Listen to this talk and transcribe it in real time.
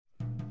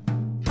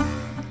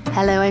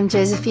Hello, I'm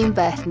Josephine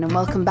Burton and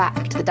welcome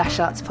back to the Dash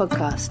Arts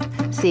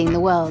podcast, seeing the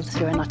world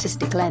through an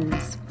artistic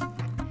lens.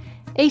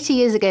 80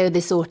 years ago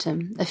this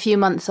autumn, a few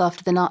months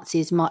after the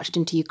Nazis marched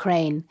into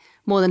Ukraine,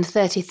 more than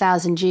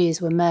 30,000 Jews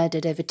were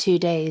murdered over 2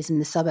 days in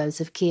the suburbs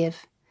of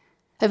Kiev.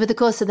 Over the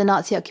course of the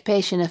Nazi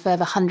occupation, a further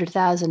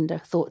 100,000 are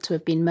thought to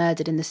have been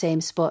murdered in the same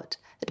spot,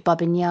 at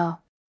Babyn Yar.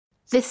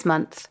 This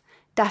month,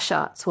 Dash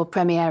Arts will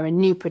premiere a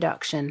new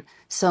production,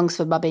 Songs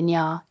for Babyn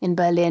Yar, in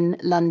Berlin,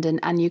 London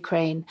and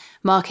Ukraine,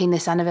 marking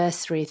this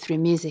anniversary through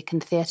music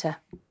and theatre.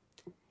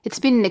 It's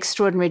been an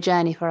extraordinary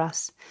journey for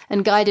us,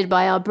 and guided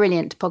by our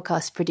brilliant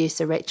podcast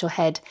producer Rachel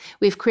Head,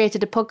 we've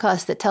created a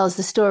podcast that tells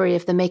the story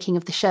of the making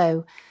of the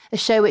show, a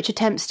show which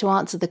attempts to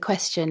answer the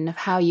question of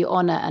how you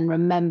honour and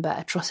remember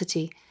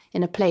atrocity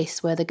in a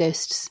place where the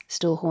ghosts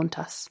still haunt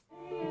us.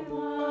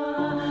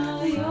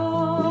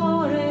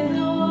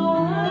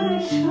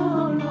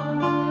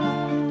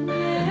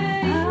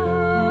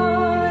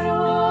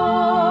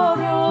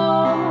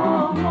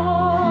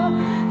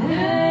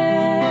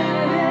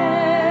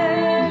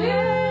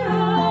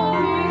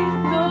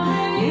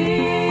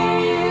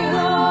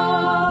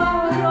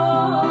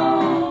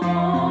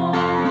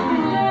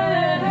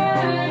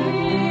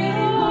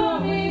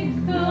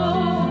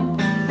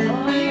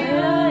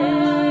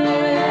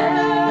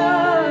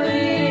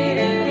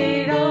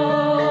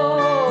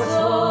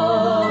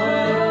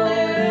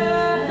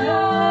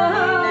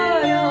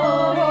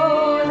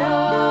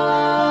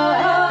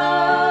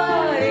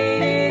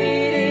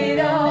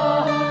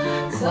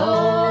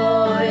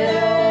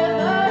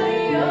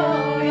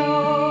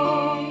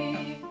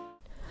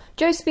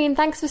 Josephine,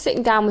 thanks for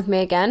sitting down with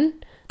me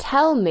again.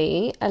 Tell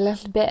me a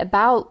little bit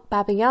about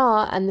Babyn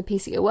Yar and the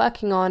piece that you're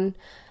working on.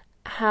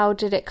 How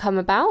did it come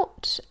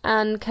about?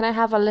 And can I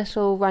have a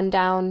little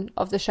rundown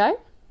of the show?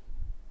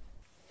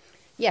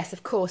 Yes,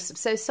 of course.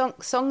 So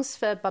Songs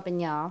for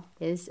Babyn Yar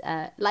is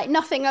like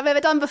nothing I've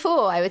ever done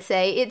before, I would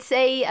say. It's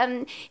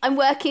I'm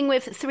working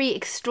with three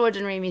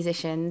extraordinary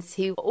musicians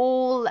who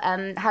all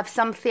have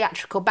some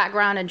theatrical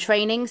background and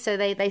training. So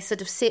they sort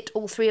of sit,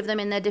 all three of them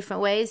in their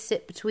different ways,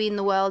 sit between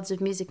the worlds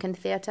of music and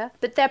theatre.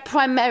 But they're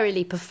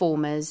primarily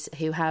performers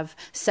who have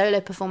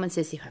solo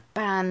performances, who have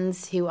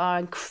bands, who are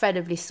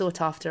incredibly sought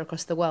after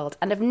across the world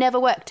and have never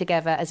worked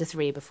together as a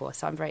three before.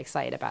 So I'm very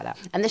excited about that.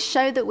 And the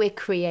show that we're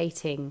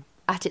creating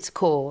at its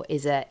core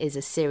is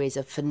a series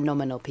of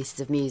phenomenal pieces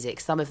of music.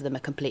 Some of them are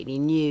completely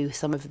new,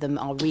 some of them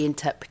are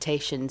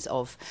reinterpretations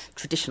of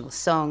traditional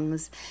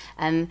songs,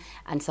 and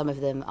some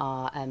of them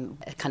are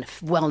kind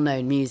of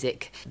well-known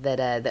music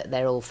that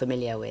they're all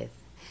familiar with.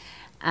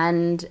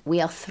 And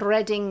we are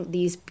threading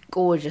these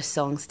gorgeous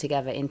songs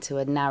together into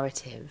a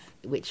narrative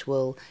which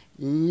will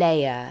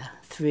layer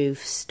through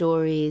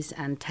stories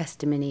and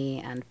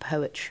testimony and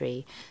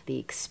poetry the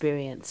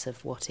experience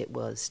of what it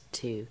was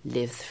to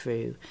live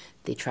through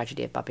the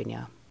tragedy of Babyn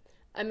Yar.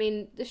 I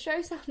mean, the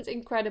show sounds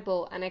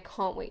incredible and I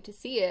can't wait to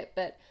see it,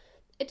 but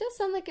it does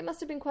sound like it must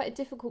have been quite a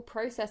difficult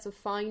process of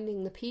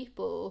finding the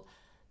people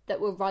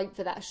that were right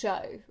for that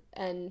show.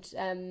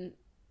 And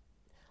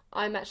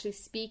I'm actually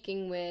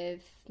speaking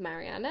with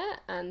Mariana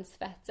and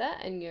Sveta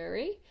and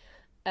Yuri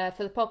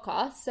for the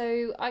podcast.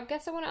 So I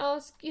guess I want to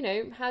ask,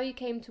 how you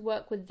came to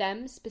work with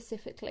them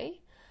specifically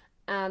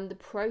and the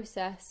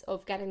process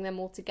of getting them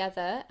all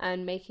together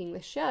and making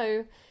the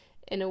show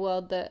in a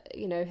world that,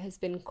 has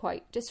been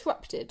quite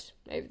disrupted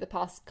over the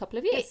past couple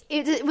of years.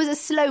 It was a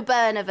slow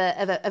burn of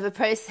a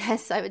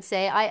process, I would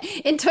say.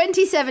 In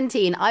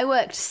 2017, I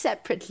worked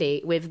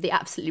separately with the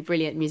absolutely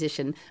brilliant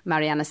musician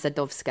Mariana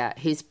Sadowska,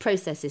 whose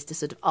process is to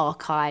sort of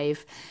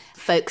archive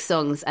folk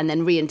songs and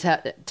then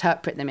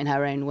reinterpret them in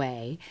her own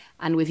way.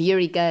 And with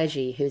Yuri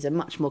Gergi, who's a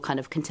much more kind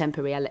of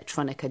contemporary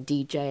electronica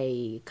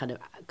DJ,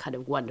 kind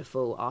of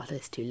wonderful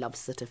artist who loves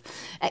sort of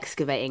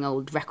excavating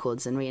old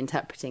records and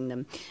reinterpreting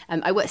them.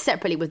 I worked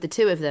separately with the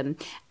two of them.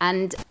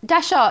 And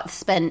Dash Arts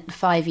spent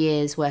 5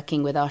 years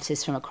working with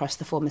artists from across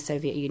the former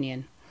Soviet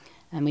Union.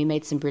 And we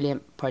made some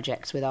brilliant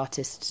projects with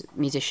artists,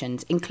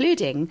 musicians,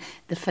 including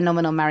the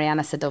phenomenal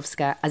Mariana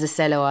Sadowska as a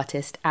solo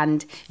artist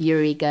and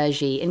Yuri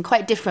Gergi in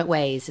quite different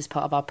ways as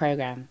part of our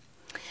programme.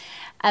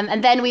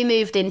 And then we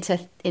moved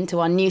into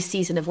our new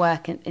season of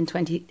work in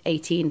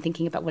 2018,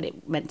 thinking about what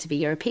it meant to be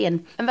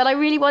European. But I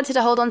really wanted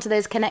to hold on to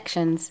those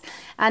connections.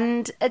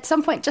 And at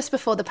some point just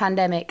before the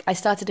pandemic, I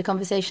started a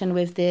conversation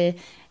with a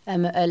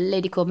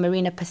lady called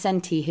Marina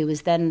Pasenti, who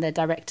was then the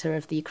director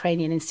of the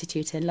Ukrainian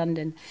Institute in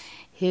London,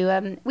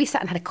 who we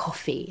sat and had a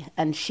coffee,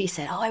 and she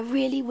said, I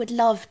really would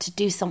love to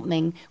do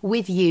something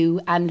with you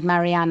and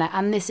Mariana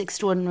and this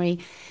extraordinary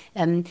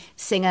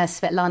singer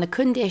Svetlana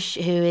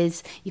Kundish, who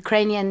is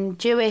Ukrainian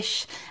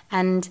Jewish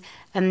and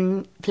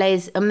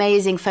plays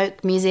amazing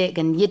folk music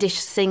and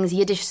sings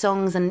Yiddish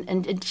songs.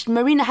 And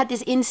Marina had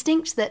this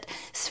instinct that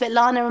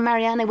Svetlana and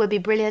Mariana would be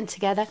brilliant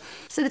together.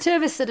 So the two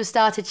of us sort of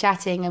started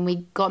chatting, and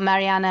we got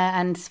Mariana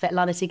and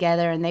Svetlana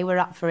together, and they were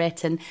up for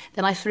it. And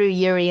then I threw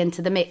Yuri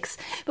into the mix.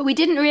 But we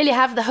didn't really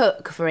have the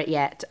hook for it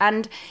yet.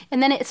 And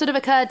then it sort of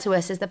occurred to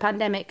us as the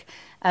pandemic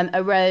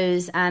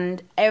arose,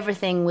 and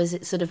everything was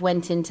sort of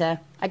went into,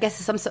 I guess,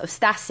 some sort of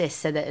stasis,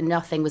 so that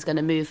nothing was going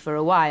to move for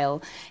a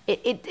while.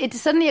 It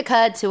suddenly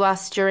occurred to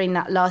us during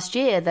that last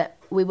year that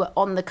we were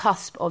on the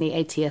cusp of the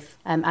 80th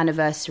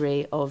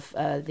anniversary of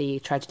the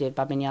tragedy of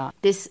Babyn Yar.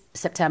 This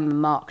September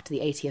marked the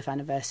 80th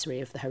anniversary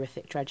of the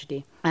horrific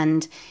tragedy.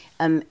 And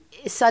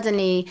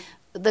suddenly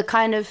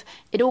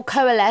it all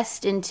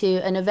coalesced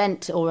into an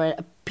event or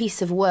a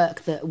piece of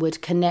work that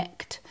would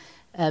connect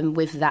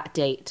with that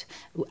date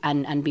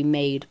and be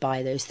made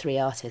by those three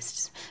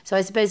artists. So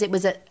I suppose it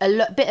was a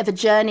bit of a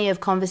journey of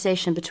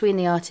conversation between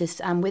the artists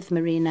and with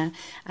Marina,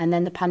 and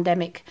then the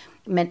pandemic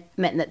meant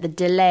that the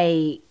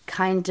delay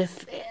kind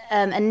of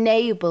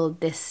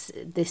enabled this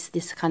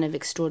kind of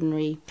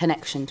extraordinary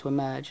connection to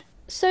emerge.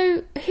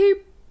 So who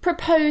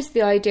proposed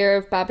the idea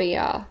of Babyn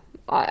Yar?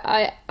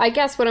 I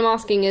guess what I'm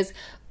asking is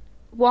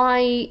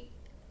why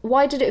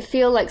did it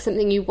feel like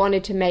something you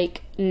wanted to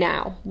make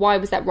now? Why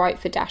was that right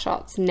for Dash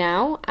Arts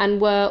now?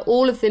 And were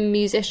all of the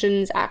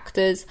musicians,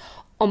 actors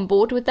on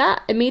board with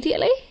that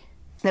immediately?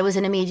 There was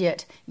an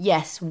immediate,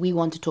 yes, we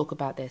want to talk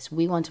about this.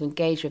 We want to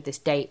engage with this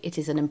date. It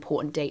is an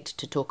important date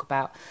to talk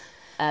about.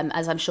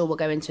 As I'm sure we'll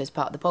go into as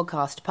part of the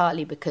podcast,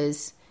 partly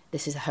because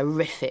this is a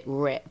horrific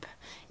rip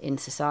in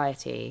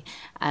society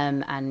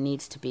and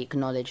needs to be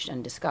acknowledged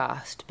and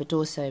discussed, but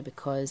also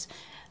because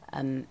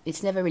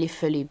it's never really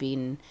fully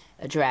been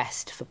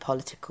addressed for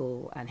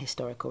political and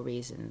historical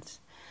reasons.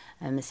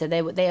 So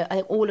I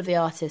think all of the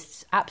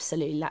artists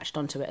absolutely latched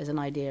onto it as an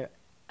idea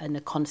and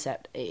a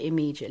concept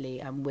immediately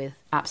and with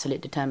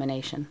absolute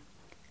determination.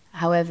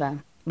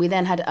 However, we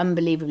then had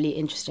unbelievably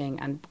interesting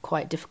and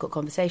quite difficult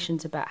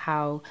conversations about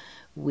how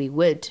we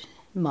would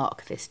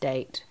mark this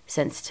date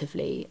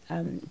sensitively,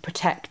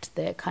 protect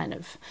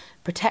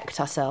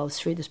ourselves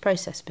through this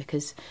process,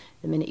 because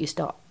the minute you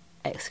start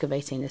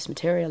excavating this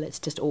material, it's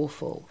just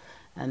awful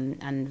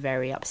and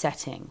very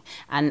upsetting.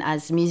 And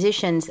as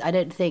musicians, I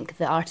don't think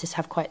the artists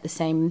have quite the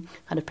same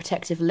kind of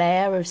protective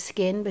layer of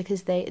skin,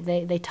 because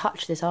they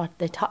touch this art,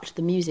 they touch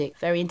the music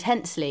very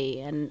intensely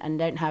and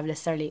don't have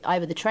necessarily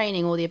either the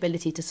training or the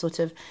ability to sort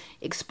of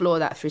explore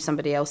that through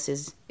somebody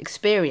else's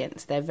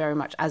experience. They're very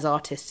much, as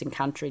artists,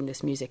 encountering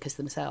this music as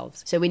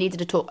themselves. So we needed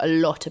to talk a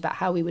lot about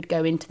how we would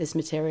go into this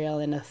material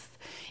in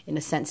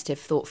a sensitive,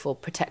 thoughtful,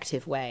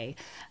 protective way.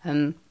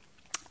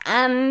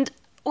 And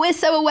we're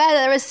so aware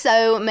there are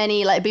so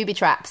many booby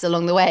traps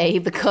along the way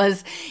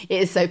because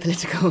it is so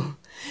political.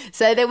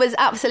 So there was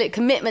absolute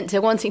commitment to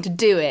wanting to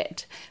do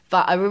it,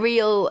 but a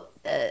real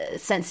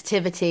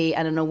sensitivity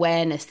and an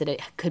awareness that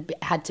we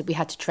had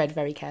to tread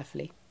very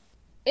carefully.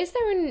 Is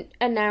there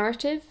a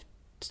narrative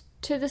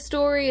to the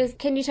story?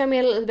 Can you tell me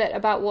a little bit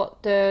about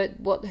what the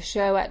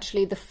show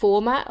actually, the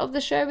format of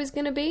the show is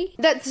going to be?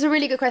 That's a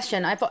really good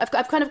question. I've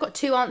kind of got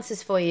two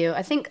answers for you.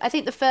 I think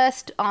the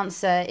first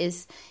answer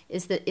is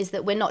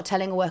that we're not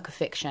telling a work of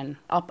fiction.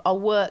 Our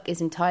work is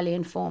entirely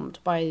informed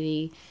by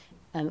the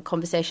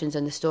conversations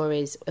and the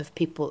stories of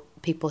people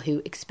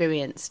who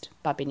experienced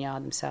Babyn Yar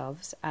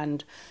themselves,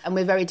 and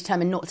we're very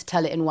determined not to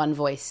tell it in one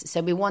voice.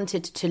 So we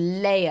wanted to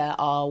layer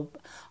our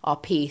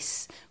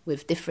piece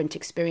with different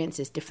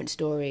experiences, different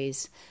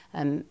stories,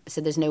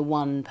 so there's no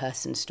one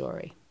person's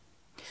story.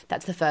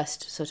 That's the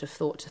first sort of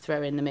thought to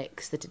throw in the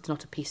mix, that it's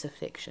not a piece of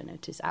fiction.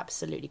 It is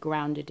absolutely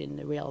grounded in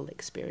the real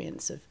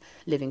experience of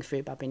living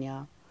through Babyn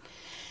Yar.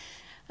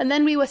 And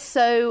then we were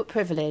so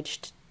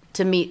privileged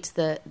to meet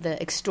the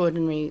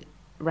extraordinary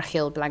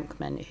Rachel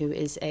Blankman, who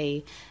is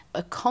a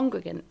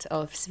congregant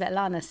of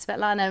Svetlana.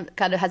 Svetlana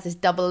kind of has this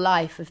double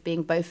life of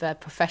being both a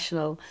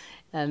professional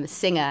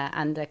singer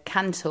and a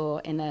cantor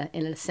in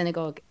a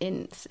synagogue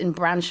in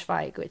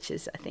Braunschweig, which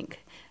is,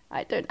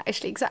 I don't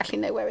actually exactly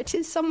know where it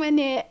is, somewhere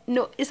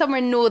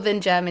in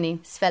northern Germany.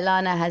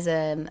 Svetlana has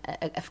a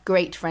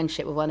great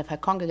friendship with one of her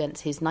congregants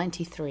who's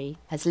 93,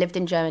 has lived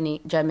in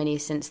Germany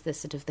since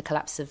the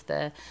collapse of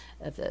the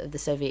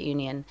Soviet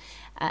Union,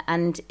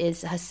 and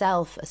is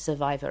herself a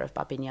survivor of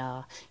Babyn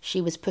Yar. She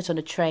was put on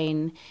a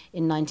train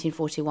in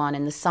 1941,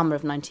 in the summer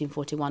of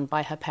 1941,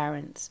 by her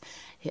parents,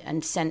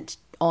 and sent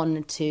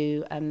on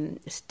to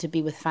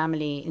be with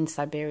family in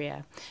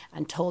Siberia,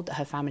 and told that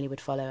her family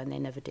would follow, and they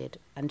never did.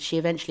 And she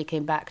eventually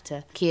came back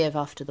to Kiev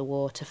after the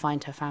war to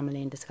find her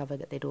family and discover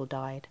that they'd all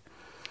died.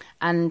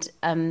 And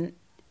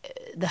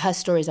her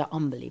stories are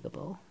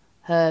unbelievable.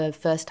 Her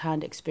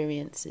first-hand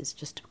experience is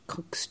just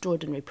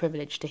extraordinary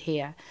privilege to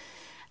hear.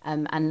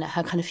 And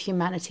her kind of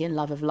humanity and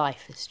love of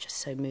life is just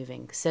so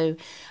moving. So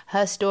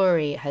her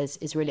story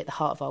is really at the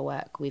heart of our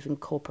work. We've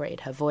incorporated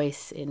her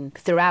voice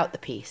throughout the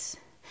piece,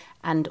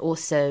 and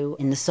also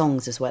in the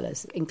songs, as well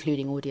as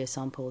including audio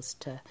samples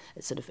to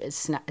sort of as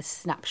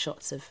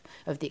snapshots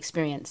of the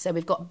experience. So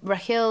we've got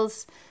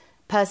Rachel's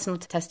personal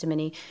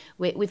testimony.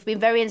 We've been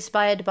very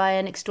inspired by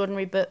an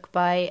extraordinary book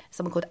by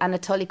someone called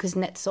Anatoly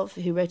Kuznetsov,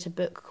 who wrote a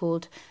book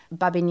called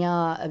Babyn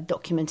Yar, a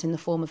document in the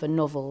form of a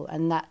novel,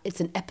 and that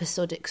it's an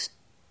episodic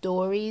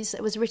stories.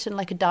 It was written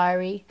like a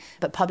diary,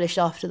 but published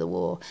after the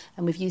war,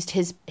 and we've used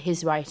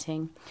his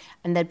writing,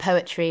 and then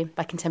poetry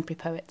by contemporary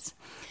poets.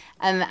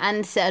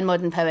 and certain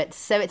modern poets.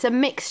 So it's a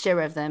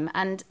mixture of them,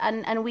 and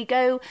we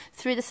go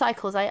through the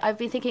cycles. I've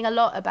been thinking a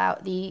lot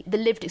about the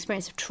lived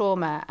experience of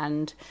trauma,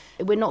 and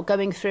we're not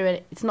going through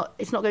it. It's not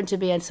going to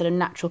be a sort of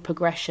natural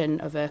progression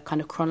of a kind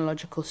of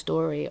chronological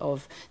story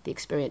of the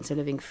experience of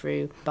living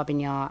through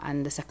Babyn Yar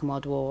and the Second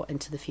World War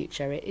into the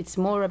future. It's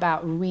more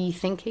about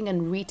rethinking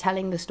and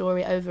retelling the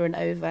story over and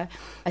over.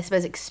 I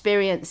suppose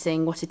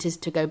experiencing what it is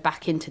to go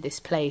back into this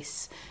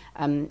place.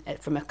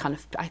 From a kind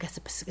of, I guess,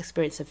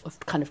 experience of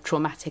kind of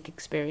traumatic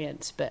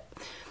experience, but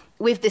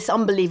with this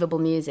unbelievable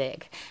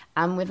music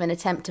and with an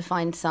attempt to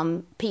find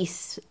some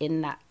peace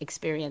in that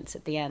experience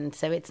at the end.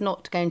 So it's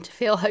not going to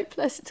feel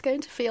hopeless. It's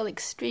going to feel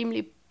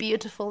extremely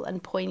beautiful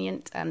and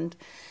poignant and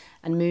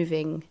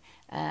moving.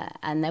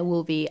 And there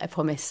will be, I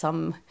promise,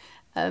 some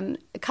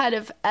kind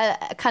of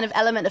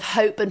element of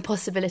hope and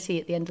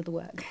possibility at the end of the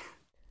work.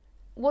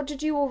 What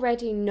did you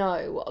already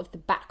know of the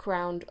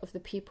background of the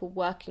people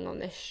working on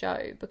this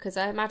show? Because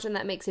I imagine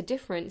that makes a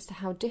difference to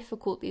how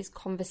difficult these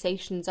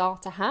conversations are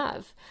to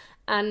have.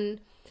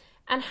 And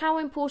how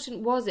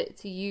important was it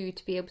to you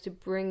to be able to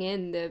bring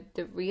in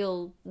the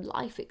real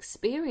life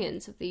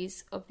experience of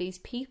these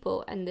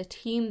people and the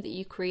team that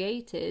you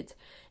created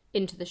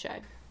into the show?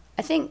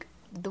 I think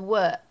the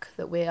work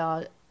that we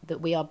are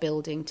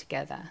building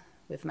together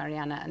with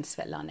Mariana and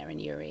Svetlana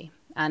and Yuri,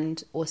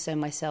 and also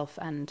myself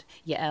and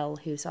Yael,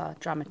 who's our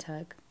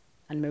dramaturg,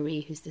 and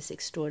Marie, who's this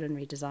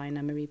extraordinary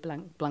designer, Marie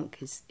Blanc,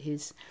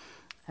 who's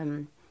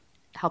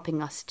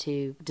helping us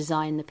to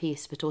design the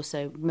piece, but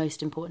also,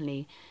 most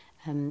importantly,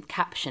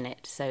 caption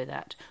it so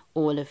that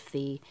all of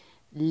the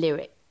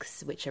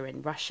lyrics, which are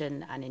in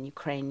Russian and in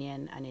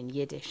Ukrainian and in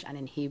Yiddish and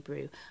in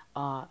Hebrew,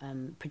 are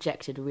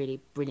projected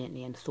really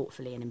brilliantly and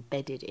thoughtfully and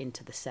embedded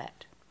into the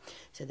set,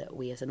 so that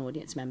we as an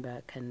audience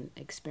member can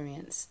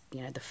experience,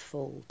 the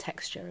full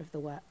texture of the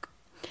work.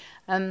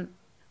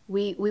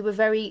 We were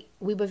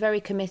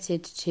very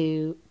committed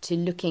to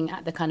looking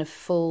at the kind of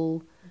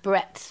full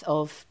breadth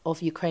of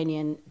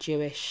Ukrainian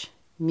Jewish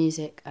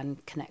music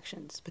and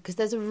connections, because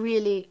there's a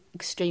really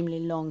extremely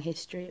long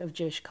history of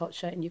Jewish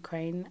culture in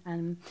Ukraine,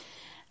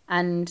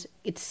 and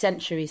it's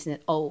centuries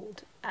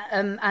old.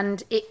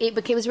 And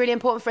it was really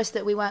important for us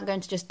that we weren't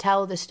going to just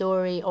tell the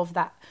story of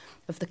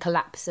the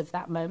collapse of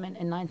that moment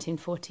in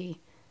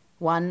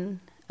 1941,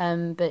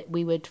 but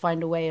we would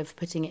find a way of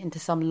putting it into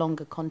some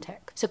longer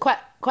context. So quite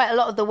a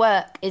lot of the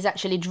work is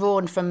actually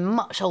drawn from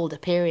much older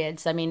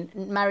periods. I mean,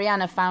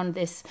 Mariana found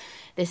this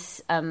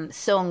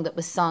song that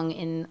was sung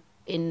in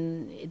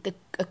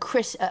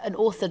an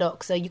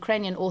Orthodox, a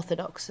Ukrainian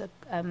Orthodox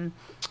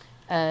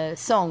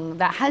song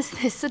that has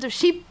this sort of,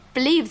 she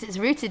believes it's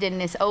rooted in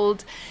this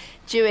old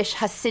Jewish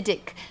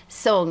Hasidic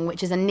song,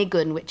 which is a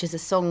nigun, which is a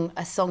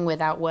song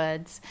without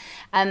words,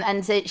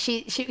 and so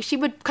she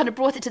would kind of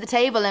brought it to the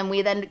table, and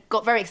we then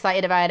got very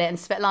excited about it. And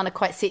Svetlana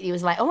quite secretly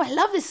was like, "Oh, I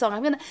love this song.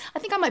 I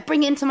think I might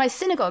bring it into my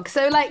synagogue."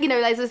 So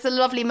there's this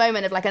lovely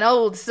moment of like an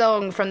old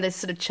song from this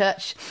sort of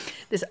church,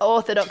 this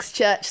Orthodox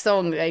church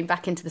song going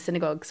back into the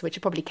synagogues, which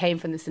probably came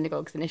from the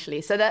synagogues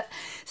initially. So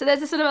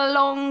there's a sort of a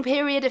long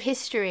period of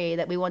history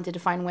that we wanted to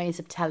find ways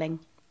of telling.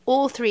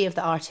 All three of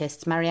the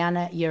artists,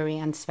 Mariana, Yuri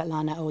and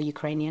Svetlana, are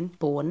Ukrainian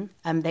born.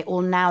 They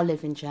all now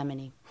live in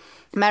Germany.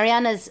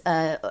 Mariana's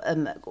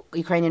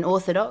Ukrainian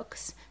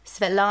Orthodox.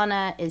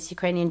 Svetlana is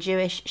Ukrainian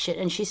Jewish,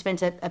 and she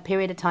spent a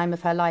period of time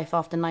of her life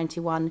after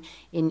 91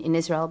 in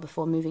Israel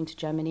before moving to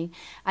Germany.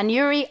 And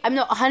Yuri, I'm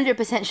not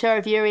 100% sure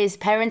of Yuri's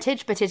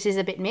parentage, but it is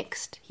a bit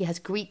mixed. He has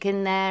Greek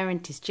in there,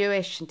 and he's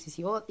Jewish, and he's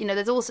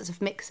there's all sorts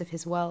of mix of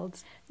his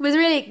worlds. It was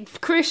really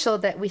crucial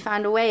that we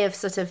found a way of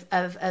sort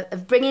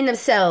of bringing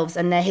themselves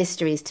and their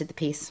histories to the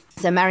piece.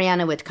 So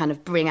Mariana would kind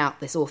of bring out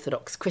this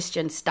Orthodox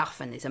Christian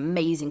stuff and these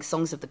amazing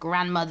songs of the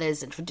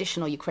grandmothers and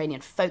traditional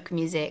Ukrainian folk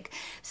music.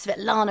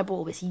 Svetlana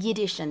brought this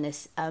Yiddish and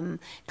this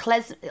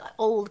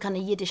old kind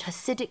of Yiddish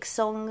Hasidic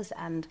songs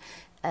and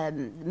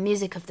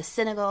music of the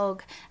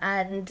synagogue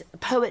and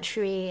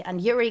poetry.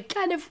 And Yuri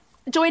kind of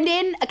joined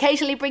in,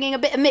 occasionally bringing a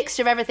bit of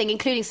mixture of everything,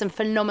 including some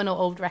phenomenal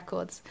old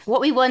records. What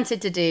we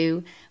wanted to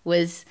do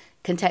was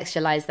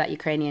contextualize that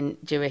Ukrainian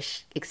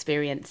Jewish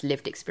experience,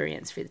 lived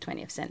experience through the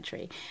 20th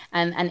century.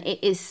 And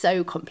it is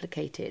so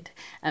complicated.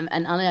 And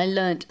I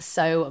learned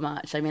so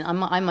much. I mean,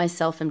 I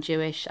myself am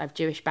Jewish. I have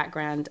Jewish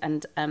background,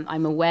 and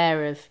I'm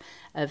aware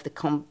of the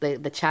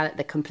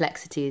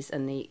complexities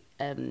and the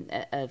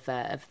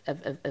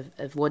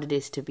of what it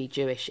is to be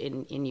Jewish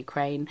in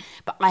Ukraine.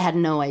 But I had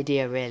no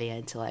idea really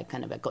until I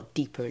got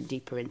deeper and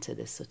deeper into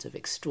this sort of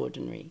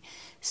extraordinary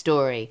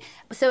story.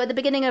 So at the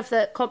beginning of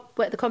the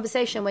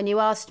conversation, when you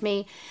asked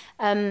me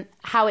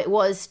how it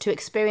was to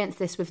experience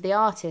this with the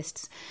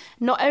artists,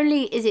 not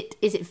only is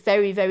it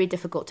very, very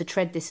difficult to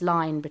tread this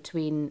line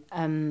between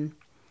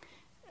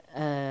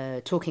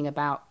talking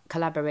about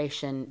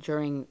collaboration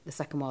during the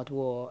Second World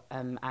War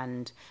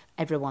and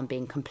everyone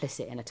being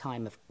complicit in a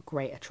time of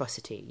great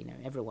atrocity.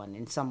 Everyone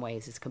in some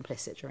ways is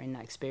complicit during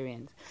that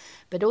experience.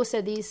 But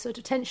also these sort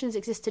of tensions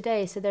exist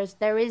today. So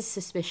there is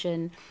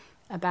suspicion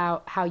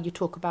about how you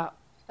talk about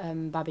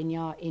Babyn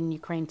Yar in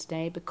Ukraine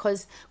today,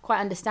 because quite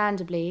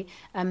understandably,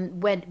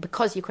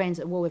 because Ukraine's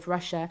at war with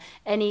Russia,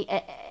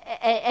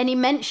 any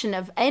mention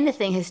of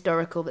anything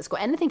historical that's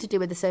got anything to do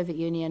with the Soviet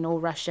Union or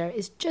Russia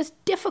is just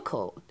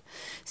difficult.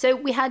 So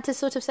we had to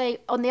sort of say,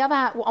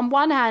 on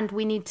one hand,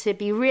 we need to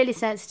be really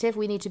sensitive,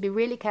 we need to be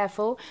really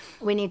careful,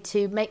 we need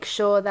to make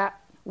sure that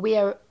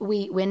we're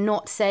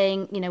not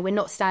saying, we're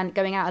not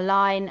going out of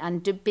line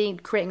and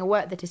creating a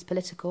work that is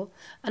political.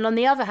 And on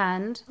the other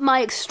hand, my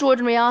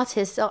extraordinary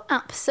artists are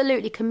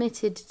absolutely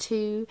committed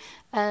to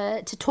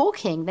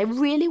talking. They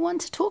really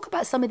want to talk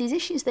about some of these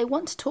issues. They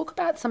want to talk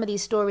about some of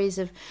these stories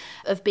of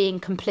being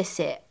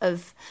complicit,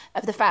 of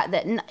the fact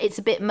that it's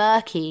a bit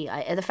murky,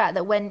 the fact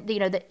that when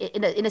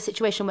in a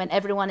situation when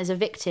everyone is a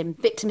victim,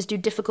 victims do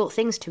difficult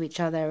things to each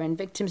other, and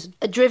victims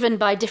are driven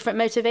by different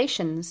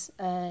motivations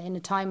in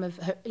a time of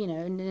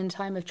in a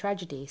time of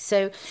tragedy.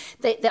 So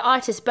the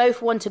artists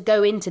both want to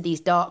go into these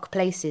dark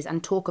places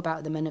and talk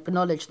about them and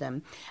acknowledge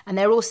them, and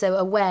they're also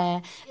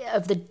aware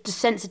of the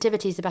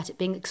sensitivities about it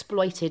being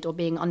exploited or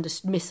being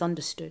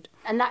misunderstood.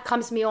 And that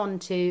comes me on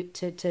to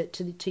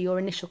your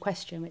initial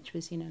question, which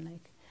was,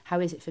 how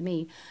is it for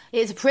me?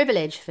 It's a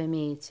privilege for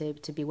me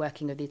to be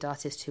working with these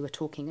artists who are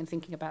talking and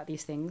thinking about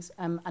these things,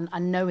 and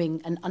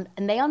knowing, and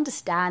they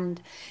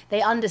understand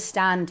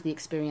the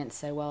experience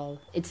so well.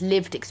 It's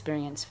lived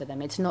experience for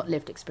them. It's not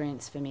lived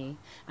experience for me.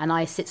 And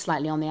I sit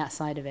slightly on the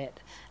outside of it,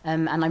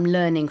 and I'm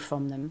learning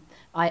from them.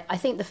 I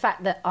think the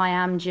fact that I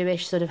am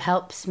Jewish sort of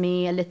helps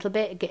me a little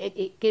bit.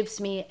 It gives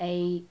me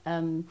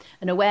an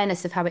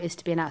awareness of how it is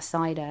to be an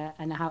outsider,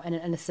 and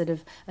a sort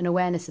of an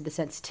awareness of the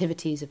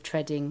sensitivities of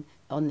treading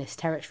on this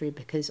territory,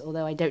 because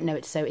although I don't know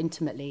it so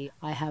intimately,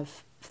 I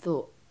have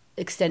thought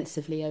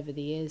extensively over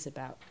the years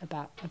about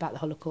the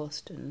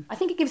Holocaust, and I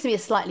think it gives me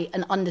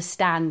an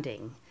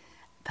understanding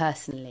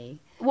personally.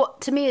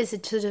 What to me is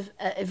sort of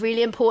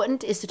really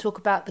important is to talk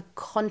about the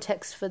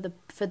context for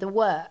the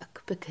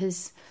work,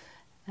 because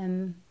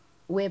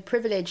we're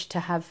privileged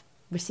to have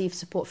received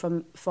support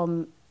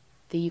from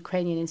the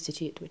Ukrainian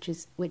Institute,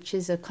 which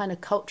is a kind of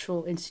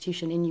cultural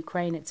institution in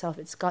Ukraine itself.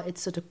 It's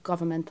sort of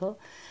governmental,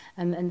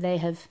 and they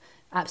have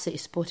absolutely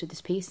supported this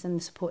piece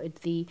and supported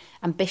the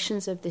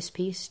ambitions of this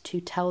piece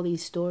to tell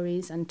these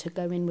stories and to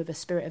go in with a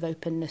spirit of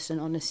openness and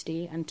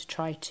honesty, and to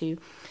try to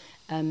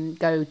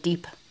go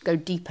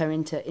deeper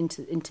into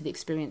the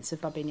experience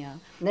of Babyn Yar.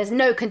 There's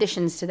no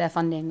conditions to their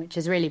funding, which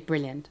is really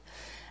brilliant.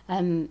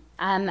 And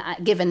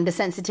given the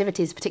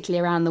sensitivities,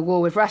 particularly around the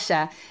war with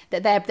Russia,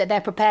 that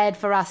they're prepared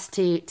for us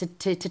to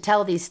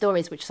tell these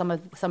stories, which some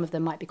of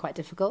them might be quite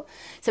difficult.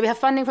 So we have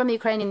funding from the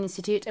Ukrainian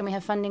Institute, and we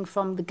have funding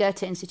from the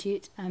Goethe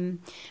Institute,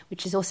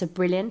 which is also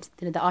brilliant.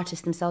 The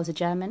artists themselves are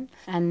German,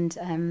 and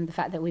the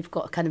fact that we've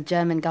got kind of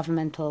German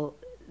governmental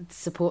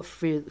support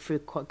through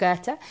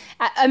Goethe.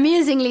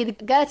 Amusingly, the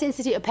Goethe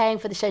Institute are paying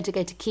for the show to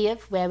go to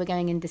Kiev, where we're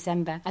going in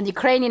December, and the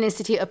Ukrainian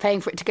Institute are paying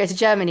for it to go to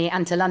Germany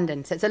and to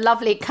London. So it's a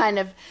lovely kind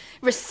of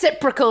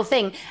reciprocal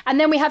thing. And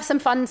then we have some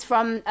funds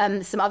from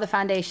some other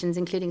foundations,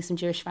 including some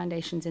Jewish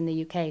foundations in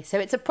the UK. So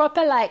it's a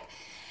proper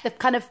the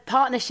kind of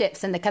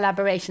partnerships and the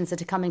collaborations that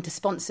are coming to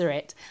sponsor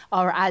it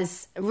are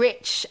as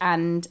rich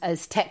and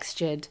as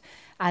textured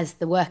as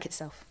the work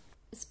itself.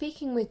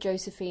 Speaking with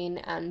Josephine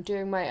and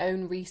doing my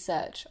own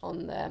research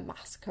on the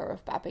massacre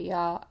of Babyn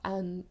Yar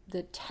and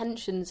the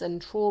tensions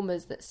and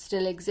traumas that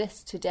still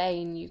exist today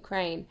in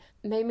Ukraine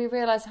made me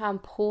realise how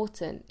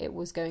important it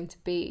was going to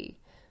be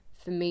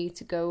for me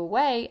to go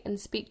away and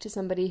speak to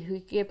somebody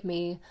who could give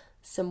me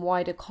some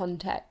wider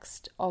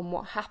context on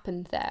what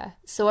happened there.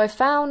 So I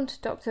found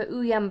Dr.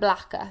 Uyan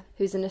Blaka,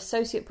 who's an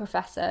associate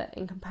professor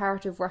in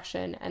comparative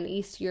Russian and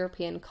East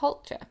European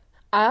culture.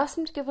 I asked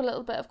him to give a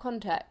little bit of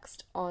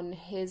context on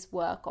his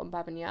work on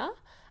Babyn Yar,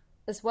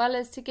 as well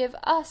as to give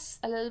us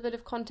a little bit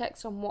of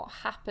context on what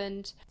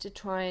happened to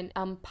try and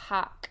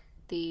unpack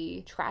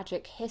the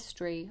tragic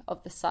history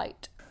of the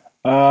site.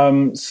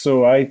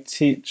 So I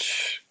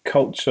teach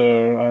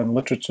culture and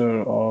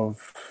literature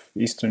of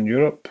Eastern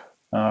Europe,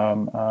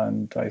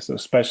 and I sort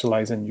of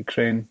specialise in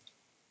Ukraine.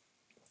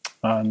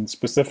 And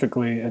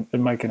specifically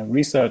in my kind of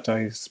research,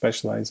 I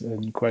specialise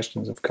in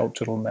questions of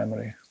cultural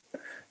memory.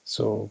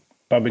 So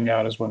Babyn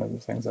Yar is one of the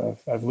things that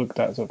I've looked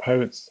at, sort of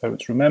how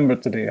it's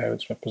remembered today, how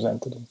it's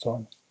represented, and so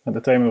on. At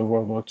the time of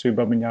World War II,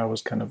 Babyn Yar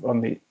was kind of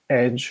on the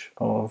edge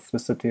of the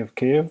city of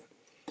Kiev.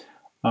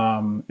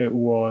 It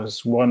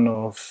was one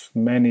of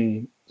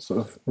many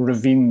sort of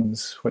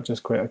ravines, which is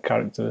quite a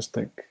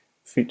characteristic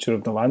feature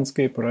of the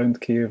landscape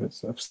around Kiev. It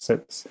sort of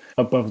sits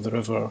above the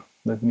river,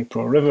 the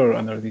Dnipro River,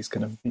 and there are these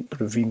kind of deep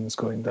ravines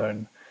going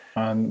down.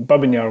 And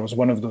Babyn Yar was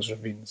one of those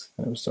ravines,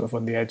 and it was sort of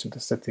on the edge of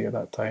the city at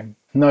that time.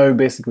 Now,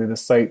 basically, the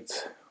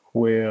site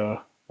where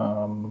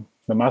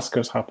the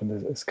massacres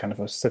happened is kind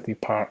of a city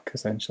park,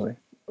 essentially.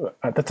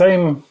 At the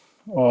time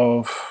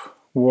of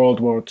World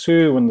War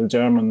II, when the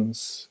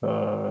Germans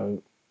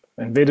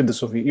invaded the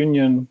Soviet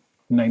Union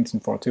in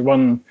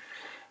 1941,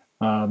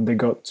 they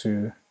got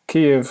to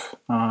Kiev,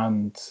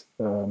 and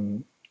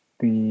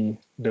they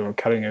were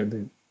carrying out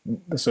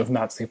the sort of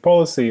Nazi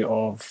policy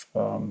of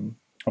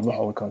the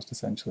Holocaust,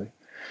 essentially.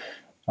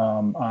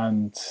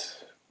 And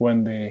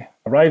when they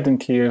arrived in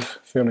Kiev,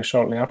 fairly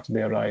shortly after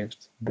they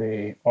arrived,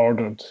 they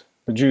ordered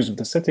the Jews of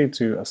the city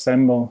to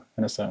assemble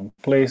in a certain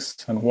place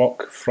and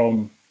walk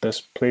from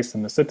this place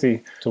in the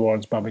city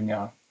towards Babyn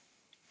Yar.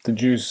 The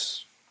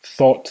Jews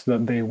thought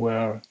that they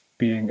were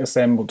being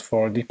assembled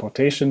for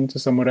deportation to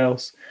somewhere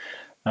else,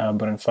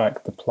 but in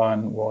fact the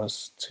plan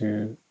was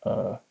to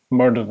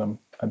murder them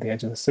at the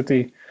edge of the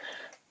city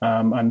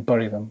and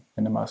bury them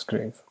in a mass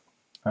grave.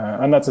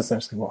 And that's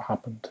essentially what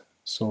happened.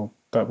 So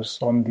that was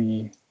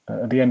on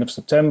at the end of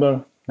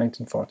September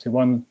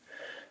 1941.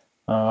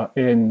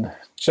 In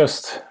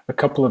just a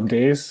couple of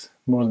days,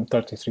 more than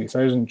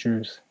 33,000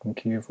 Jews in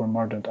Kiev were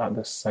murdered at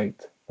this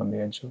site on the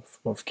edge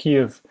of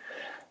Kiev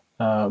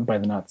by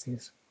the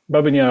Nazis.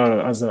 Babyn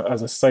Yar, as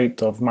a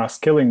site of mass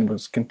killing,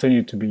 was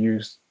continued to be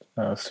used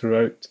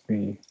throughout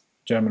the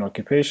German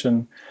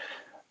occupation.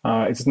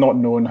 It's not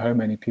known how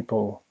many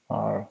people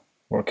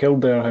were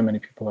killed there, how many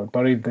people are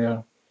buried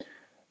there.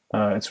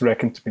 It's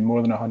reckoned to be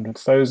more than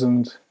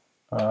 100,000.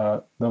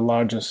 The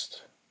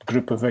largest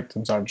group of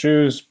victims are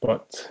Jews,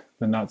 but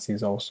the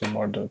Nazis also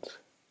murdered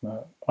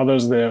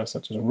others there,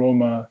 such as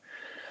Roma,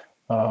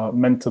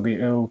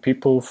 mentally ill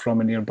people from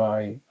a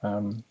nearby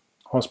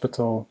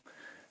hospital,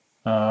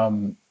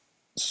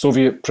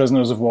 Soviet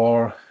prisoners of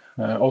war,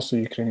 also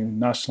Ukrainian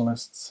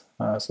nationalists.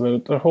 So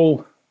there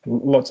are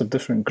lots of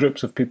different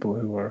groups of people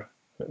who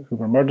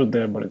were murdered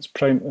there, but it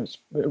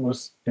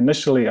was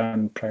initially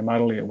and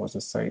primarily it was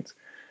a site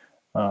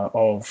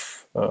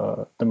of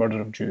the murder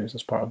of Jews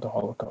as part of the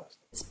Holocaust.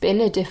 It's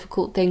been a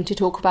difficult thing to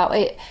talk about.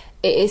 It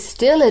is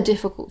still a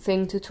difficult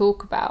thing to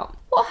talk about.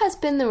 What has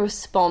been the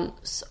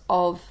response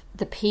of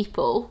the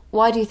people?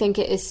 Why do you think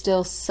it is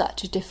still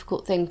such a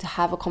difficult thing to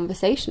have a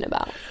conversation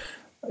about?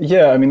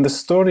 Yeah, I mean, the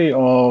story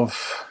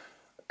of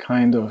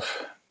kind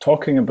of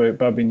talking about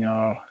Babyn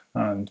Yar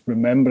and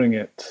remembering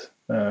it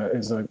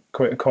is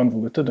quite a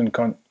convoluted and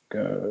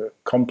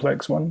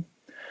complex one.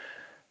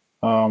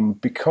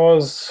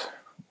 Because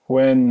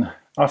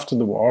after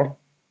the war,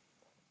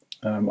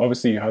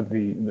 obviously you had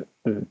the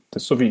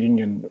Soviet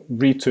Union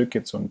retook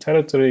its own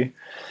territory,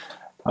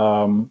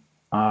 and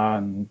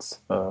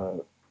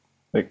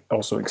it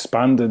also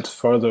expanded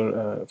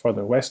further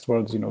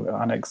westwards,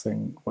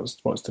 annexing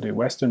what's today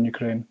Western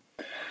Ukraine.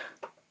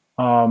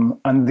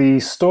 And the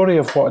story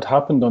of what had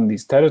happened on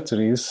these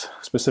territories,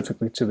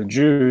 specifically to the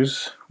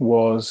Jews,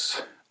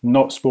 was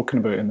not spoken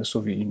about in the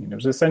Soviet Union. It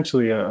was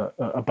essentially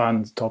a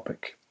banned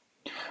topic,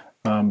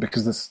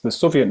 because the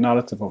Soviet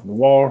narrative of the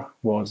war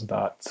was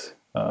that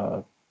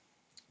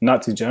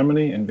Nazi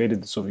Germany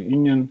invaded the Soviet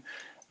Union,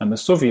 and the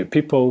Soviet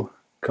people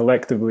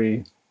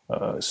collectively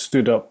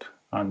stood up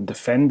and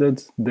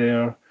defended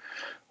their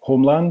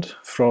homeland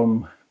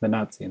from the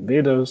Nazi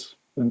invaders.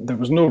 There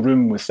was no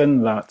room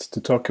within that to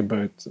talk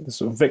about the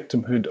sort of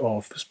victimhood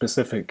of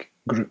specific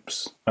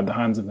groups at the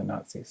hands of the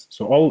Nazis.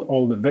 So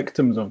all the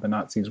victims of the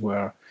Nazis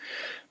were,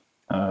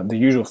 the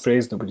usual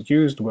phrase that was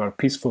used, were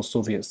peaceful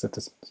Soviet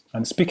citizens.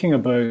 And speaking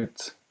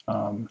about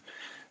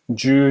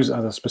Jews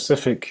as a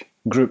specific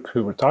group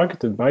who were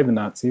targeted by the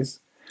Nazis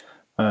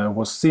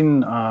was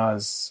seen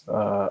as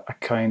a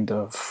kind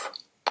of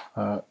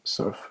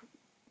sort of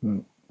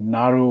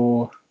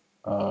narrow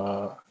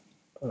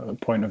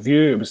point of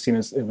view. It was seen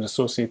as, it was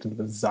associated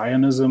with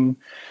Zionism.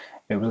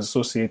 It was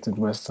associated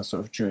with a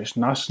sort of Jewish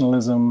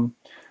nationalism,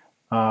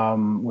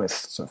 with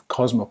sort of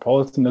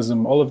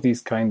cosmopolitanism. All of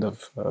these kind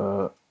of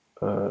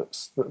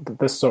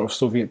this sort of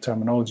Soviet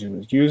terminology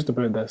was used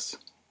about this,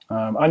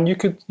 and you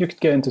could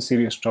get into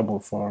serious trouble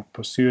for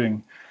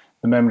pursuing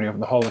the memory of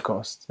the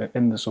Holocaust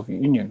in the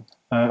Soviet Union.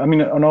 I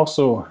mean, and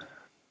also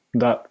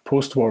that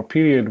post-war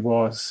period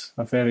was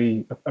a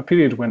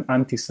period when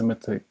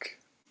anti-Semitic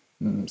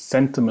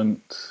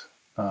sentiment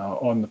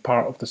on the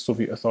part of the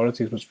Soviet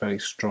authorities was very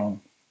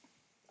strong.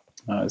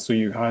 So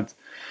you had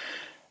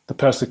the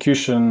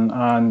persecution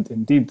and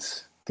indeed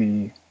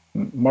the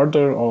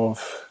murder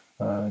of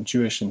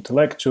Jewish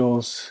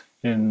intellectuals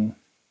in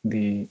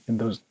the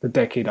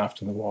decade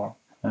after the war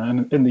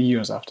and in the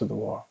years after the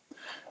war.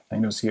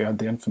 And so you had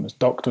the infamous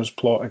doctors'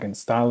 plot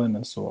against Stalin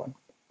and so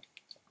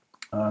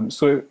on.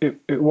 So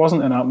it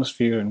wasn't an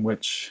atmosphere in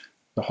which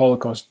the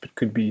Holocaust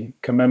could be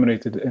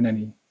commemorated in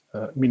any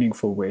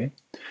meaningful way.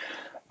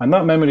 And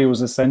that memory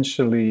was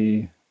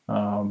essentially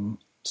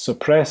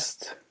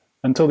suppressed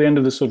until the end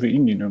of the Soviet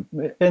Union.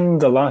 In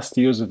the last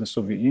years of the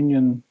Soviet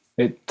Union,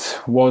 it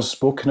was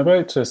spoken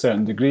about to a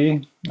certain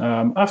degree.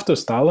 After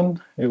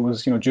Stalin, it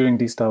was, during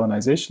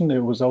de-Stalinization,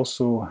 it was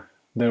also,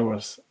 there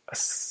was a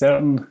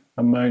certain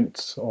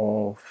amount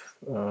of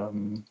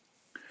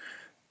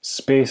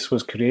space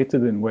was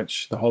created in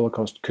which the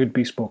Holocaust could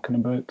be spoken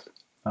about,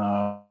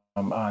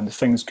 and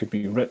things could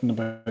be written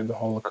about the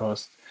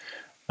Holocaust.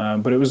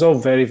 But it was all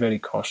very, very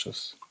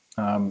cautious.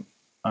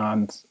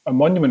 And a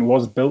monument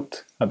was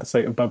built at the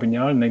site of Babyn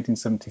Yar in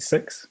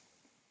 1976.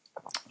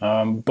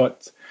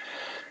 But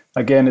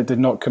again, it did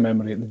not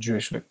commemorate the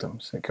Jewish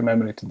victims. It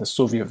commemorated the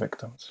Soviet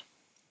victims.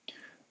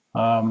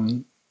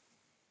 And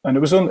it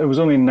was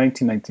only in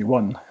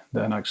 1991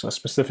 that a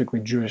specifically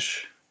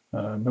Jewish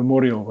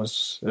memorial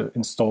was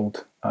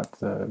installed at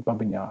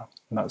Babyn Yar,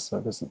 and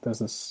there's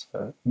this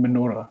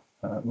menorah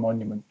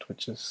monument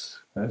which has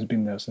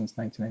been there since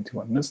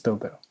 1991, and it's still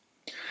there.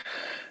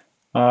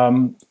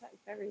 That's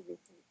very recent.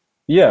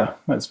 Yeah,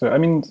 that's fair. I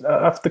mean,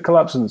 after the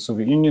collapse of the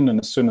Soviet Union, and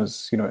as soon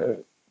as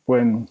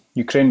when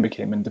Ukraine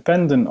became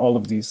independent, all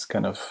of these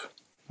kind of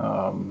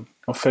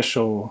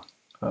official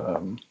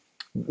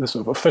the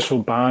sort of official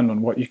ban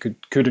on what you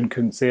could and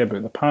couldn't say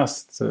about the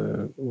past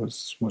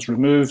was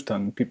removed,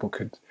 and people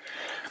could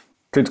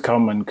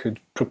come and could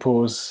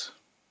propose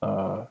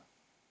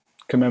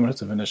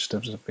commemorative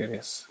initiatives of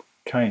various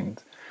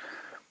kind.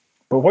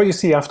 But what you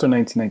see after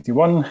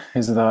 1991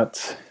 is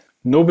that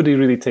nobody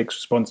really takes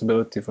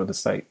responsibility for the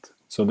site.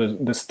 So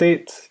the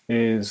state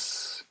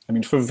is, I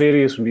mean, for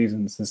various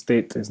reasons, the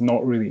state is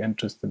not really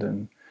interested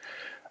in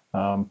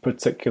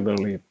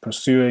particularly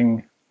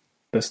pursuing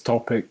this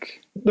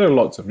topic. There are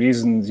lots of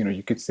reasons.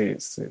 You could say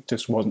it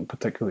just wasn't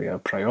particularly a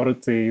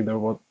priority.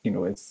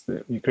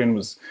 Ukraine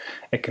was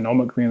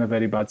economically in a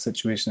very bad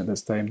situation at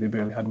this time. They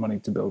barely had money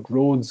to build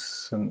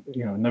roads, and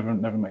never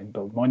mind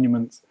build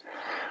monuments.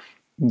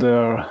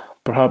 There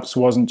perhaps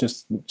wasn't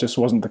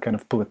wasn't the kind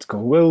of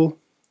political will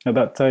at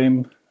that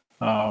time.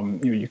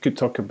 You could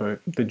talk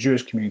about the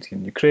Jewish community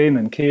in Ukraine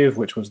and Kiev,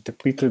 which was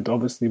depleted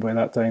obviously by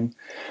that time.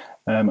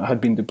 It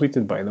had been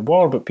depleted by the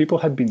war, but people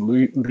had been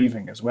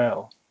leaving as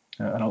well.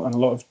 And a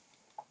lot of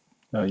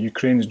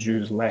Ukraine's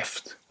Jews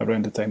left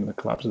around the time of the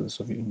collapse of the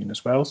Soviet Union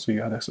as well. So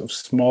you had a sort of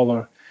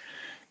smaller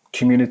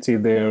community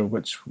there,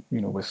 which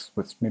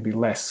with maybe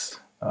less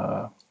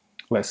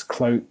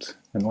clout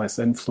and less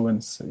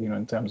influence,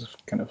 in terms of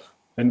kind of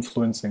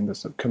influencing the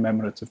sort of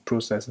commemorative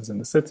processes in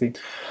the city.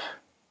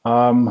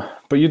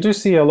 But you do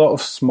see a lot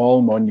of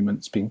small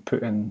monuments being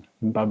put in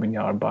Babyn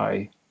Yar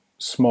by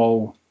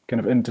small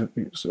kind of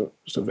sort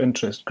of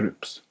interest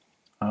groups.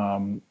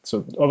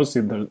 So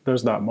obviously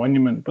there's that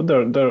monument, but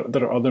there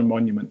are other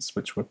monuments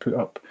which were put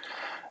up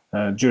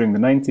during the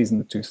 90s and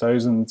the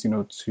 2000s,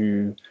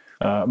 to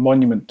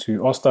monument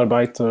to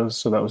Ostarbeiters,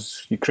 so that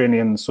was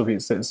Ukrainian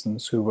Soviet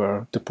citizens who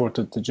were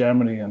deported to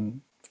Germany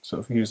and sort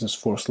of used as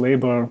forced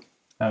labor.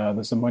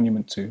 There's a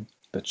monument to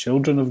the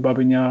children of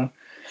Babyn Yar.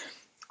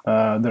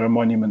 There are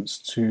monuments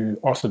to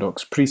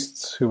Orthodox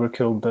priests who were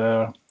killed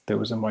there. There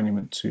was a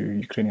monument to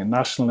Ukrainian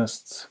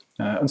nationalists,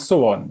 and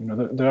so on.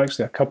 There are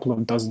actually a couple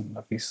of dozen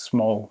of these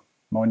small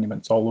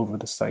monuments all over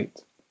the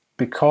site.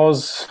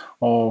 Because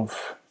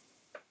of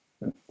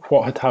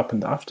what had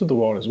happened after the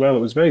war as well, it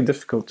was very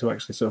difficult to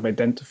actually sort of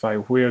identify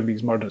where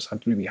these murders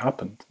had really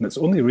happened. And it's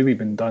only really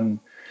been done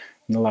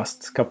in the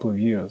last couple of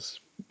years,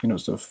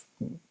 with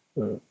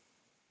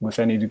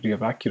any degree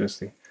of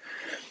accuracy.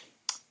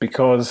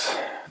 Because,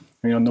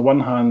 on the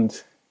one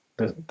hand,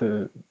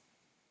 there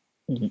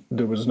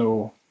was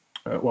no...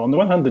 on the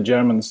one hand, the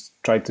Germans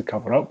tried to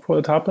cover up what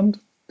had happened.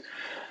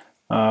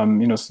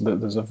 So that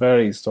there's a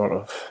very sort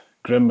of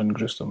grim and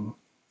gruesome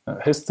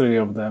history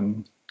of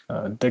them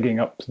digging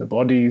up the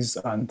bodies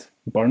and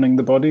burning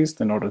the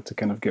bodies in order to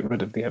kind of get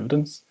rid of the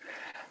evidence.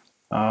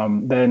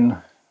 Then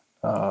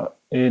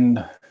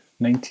in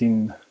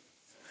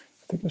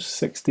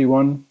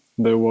 1961,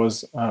 there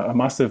was a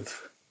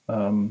massive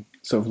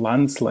sort of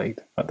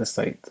landslide at the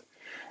site.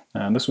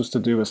 And this was to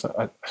do with,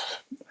 I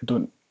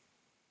don't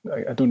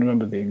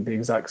remember the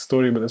exact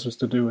story, but this was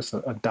to do with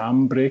a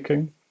dam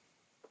breaking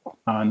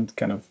and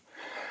kind of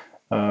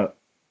a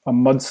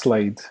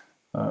mudslide,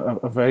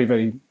 a very,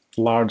 very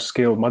large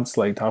scale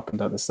mudslide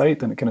happened at the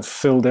site, and it kind of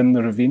filled in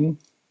the ravine.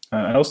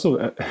 And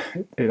also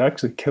it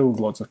actually killed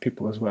lots of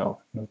people as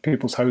well.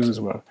 People's houses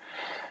were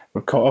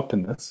caught up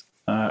in this.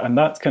 And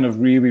that kind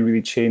of really,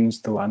 really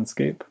changed the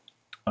landscape.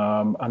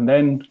 And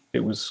then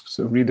it was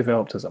sort of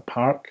redeveloped as a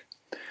park.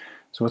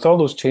 So with all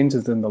those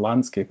changes in the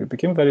landscape, it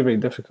became very, very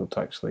difficult to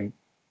actually,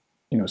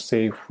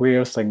 say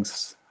where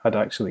things had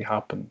actually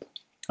happened,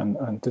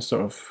 and to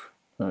sort of,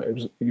 it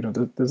was,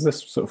 there's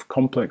this sort of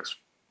complex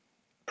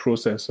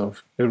process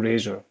of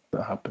erasure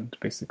that happened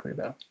basically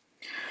there.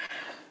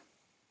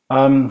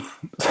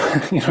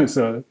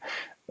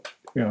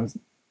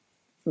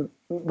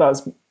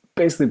 That's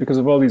basically because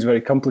of all these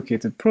very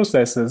complicated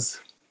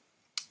processes.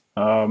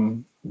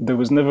 There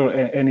was never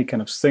any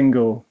kind of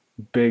single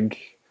big,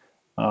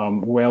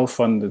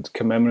 well-funded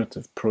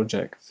commemorative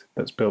project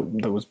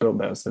that was built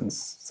there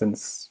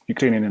since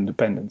Ukrainian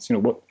independence.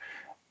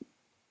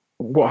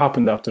 What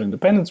happened after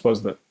independence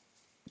was that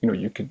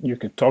you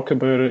could talk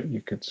about it,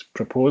 you could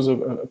propose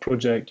a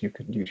project, you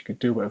could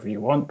do whatever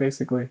you want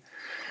basically.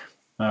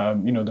 There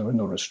were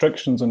no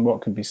restrictions on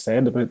what could be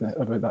said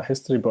about that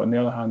history, but on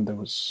the other hand,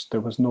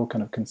 there was no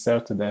kind of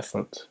concerted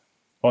effort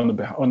on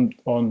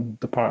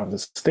the part of the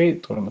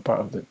state or on the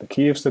part of the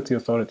Kiev city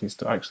authorities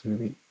to actually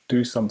really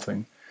do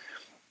something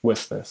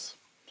with this.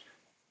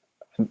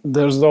 And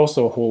there's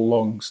also a whole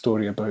long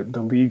story about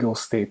the legal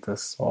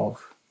status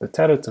of the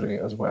territory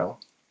as well,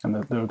 and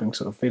that there have been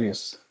sort of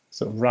various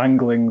sort of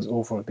wranglings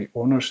over the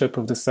ownership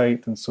of the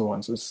site and so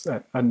on.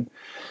 So and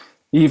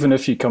even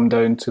if you come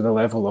down to the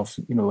level of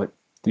like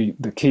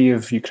the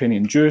Kiev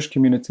Ukrainian Jewish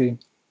community,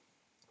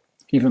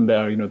 even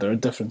there, there are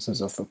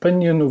differences of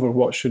opinion over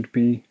what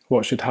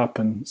should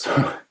happen.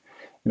 So,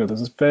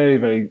 there's this very,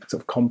 very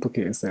sort of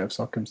complicated set of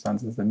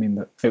circumstances that mean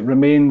that it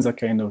remains a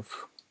kind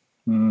of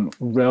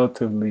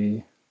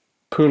relatively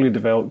poorly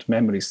developed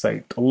memory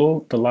site.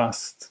 Although the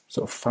last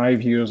sort of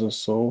 5 years or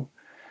so,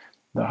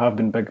 there have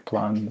been big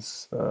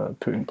plans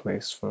put in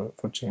place for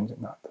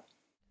changing that.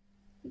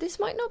 This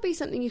might not be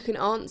something you can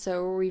answer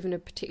or even a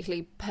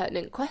particularly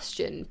pertinent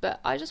question, but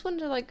I just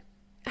wonder,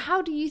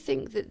 how do you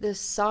think that the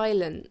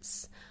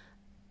silence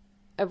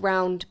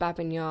around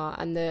Babyn Yar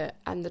and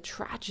the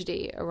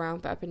tragedy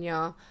around Babyn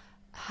Yar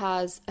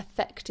has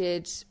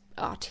affected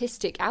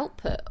artistic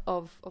output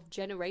of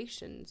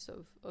generations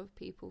of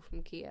people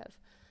from Kiev?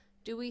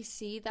 Do we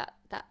see that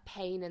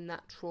pain and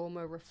that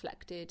trauma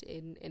reflected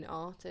in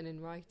art and in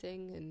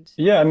writing? And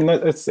yeah, I mean,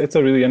 it's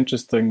a really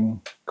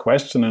interesting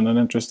question and an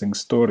interesting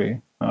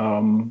story.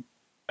 I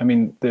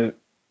mean, the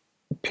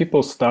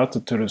people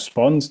started to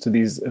respond to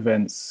these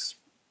events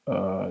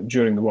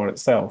during the war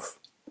itself.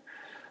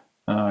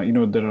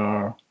 There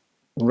are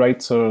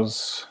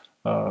writers,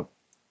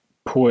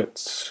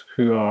 poets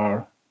who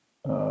are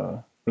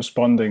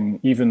responding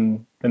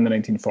even in the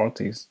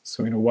 1940s.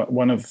 So,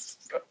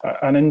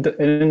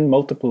 in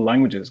multiple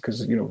languages,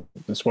 because,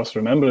 it's worth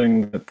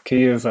remembering that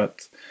Kiev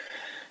at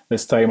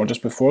this time, or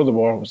just before the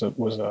war, was a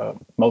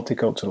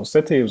multicultural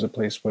city. It was a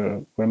place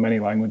where many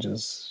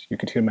languages, you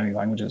could hear many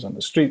languages on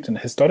the street. And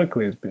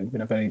historically, it's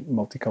been a very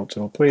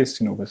multicultural place,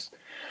 with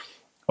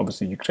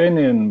obviously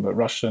Ukrainian, but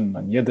Russian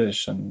and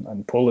Yiddish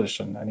and Polish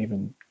and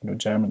even,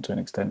 German to an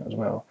extent as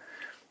well.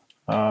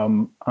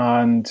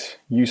 And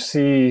you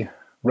see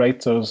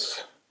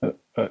writers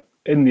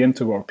in the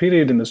interwar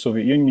period in the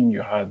Soviet Union.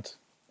 You had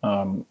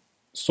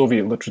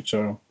Soviet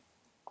literature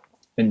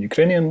in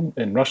Ukrainian,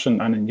 in Russian,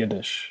 and in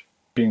Yiddish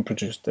being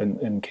produced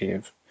in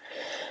Kiev.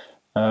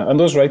 And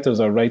those writers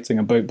are writing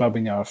about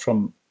Babyn Yar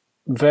from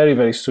very,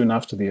 very soon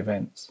after the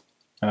events.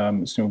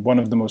 So one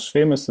of the most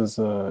famous is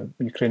a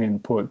Ukrainian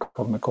poet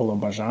called Mykola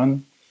Bazhan,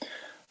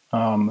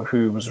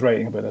 who was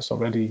writing about this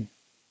already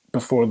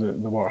before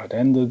the war had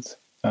ended.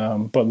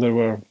 But there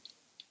were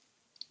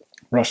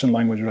Russian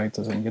language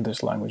writers and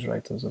Yiddish language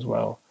writers as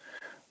well,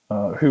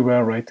 who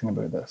were writing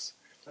about this.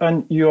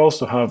 And you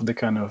also have the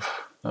kind of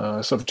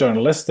sort of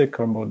journalistic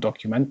or more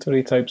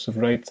documentary types of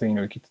writing.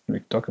 We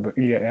could talk about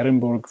Ilya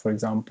Ehrenburg, for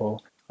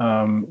example.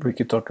 We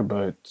could talk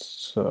about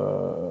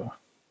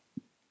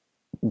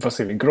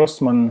Vasily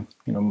Grossman,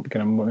 kind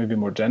of maybe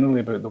more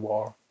generally about the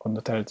war on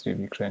the territory of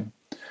Ukraine.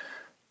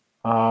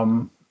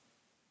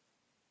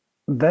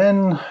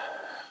 Then,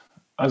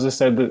 as I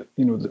said,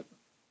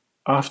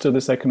 after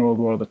the Second World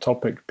War, the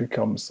topic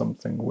becomes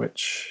something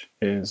which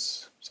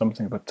is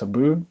something of a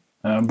taboo.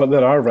 But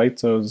there are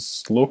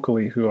writers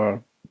locally who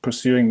are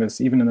pursuing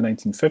this even in the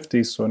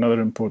 1950s. So another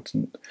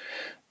important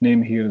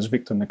name here is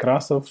Viktor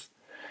Nekrasov,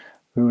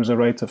 who was a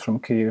writer from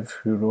Kiev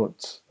who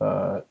wrote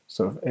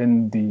sort of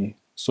in the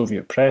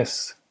Soviet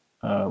press,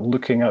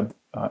 looking at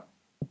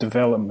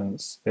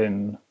developments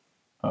in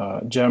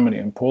Germany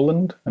and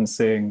Poland and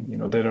saying,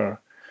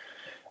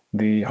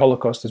 the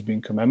Holocaust is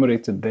being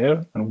commemorated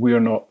there, and we are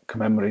not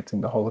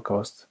commemorating the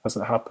Holocaust as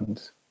it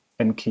happened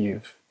in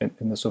Kiev,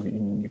 in the Soviet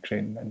Union,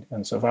 Ukraine,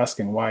 and sort of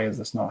asking, why has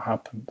this not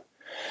happened?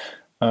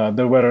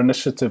 There were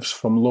initiatives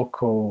from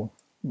local,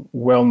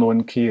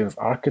 well-known Kiev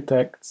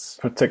architects,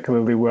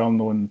 particularly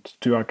well-known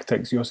two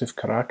architects, Josef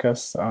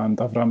Karakas and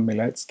Avram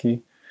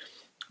Miletsky,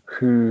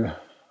 who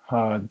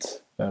had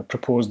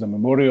proposed a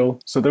memorial.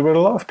 So there were a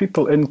lot of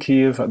people in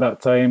Kiev at that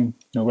time,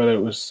 whether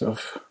it was sort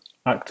of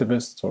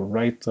activists or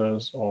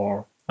writers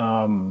or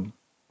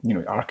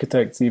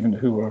architects even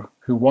who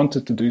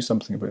wanted to do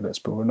something about this,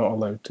 but were not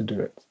allowed to do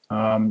it.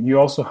 You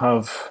also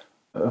have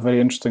a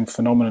very interesting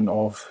phenomenon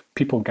of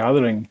people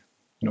gathering,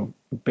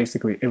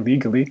 basically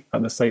illegally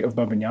at the site of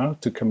Babyn Yar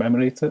to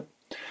commemorate it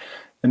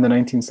in the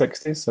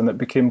 1960s, and it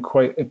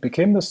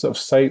became this sort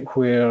of site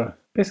where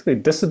basically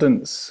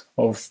dissidents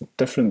of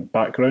different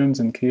backgrounds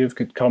in Kiev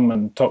could come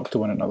and talk to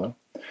one another.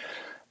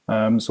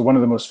 So one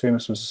of the most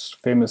famous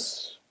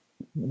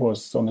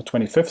was on the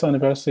 25th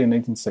anniversary in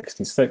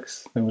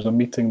 1966. There was a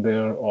meeting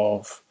there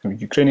of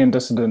Ukrainian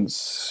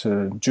dissidents,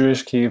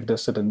 Jewish Kiev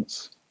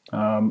dissidents,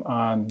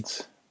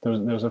 and there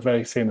was a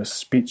very famous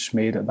speech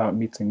made at that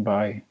meeting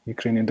by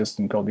Ukrainian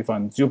dissident called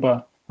Ivan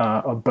Dzyuba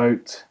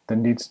about the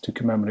need to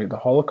commemorate the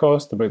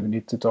Holocaust, about the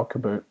need to talk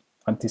about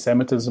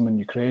anti-Semitism in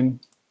Ukraine,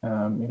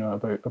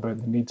 about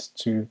the need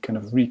to kind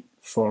of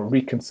for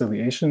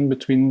reconciliation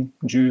between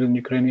Jews and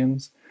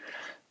Ukrainians.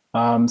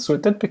 So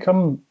it did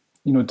become,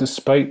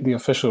 despite the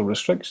official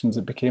restrictions,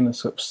 it became a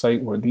sort of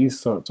site where these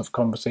sorts of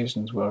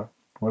conversations were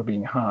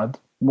being had.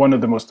 One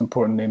of the most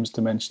important names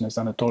to mention is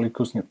Anatoly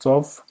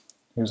Kuznetsov,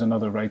 who's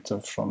another writer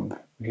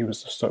he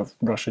was a sort of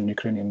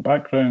Russian-Ukrainian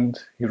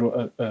background. He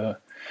wrote a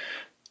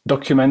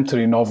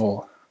documentary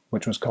novel,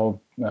 which was called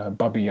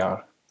Babyn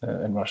Yar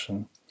in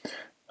Russian,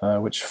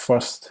 which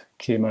first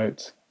came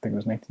out, I think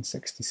it was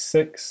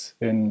 1966,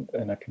 in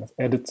a kind of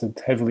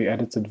heavily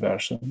edited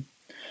version.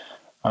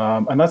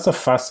 And that's a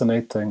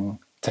fascinating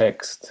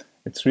text.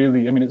 it's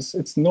really, I mean,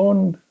 it's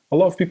known, a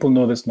lot of people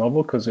know this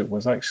novel because it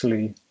was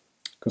actually,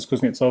 because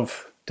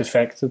Kuznetsov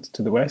defected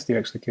to the West. He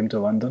actually came to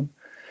London,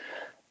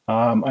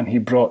 and he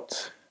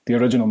brought the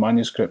original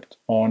manuscript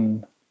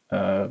on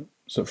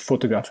sort of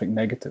photographic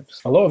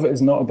negatives. A lot of it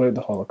is not about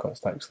the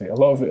Holocaust, actually. A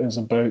lot of it is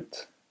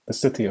about the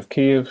city of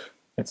Kiev.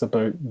 It's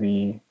about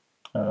the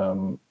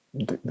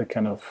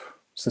kind of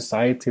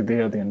society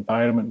there, the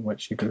environment in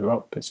which he grew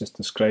up. It's just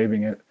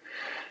describing it.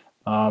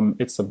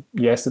 It's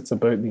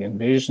about the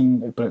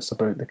invasion, but it's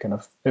about the kind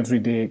of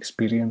everyday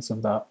experience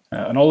of that.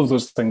 And all of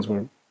those things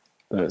were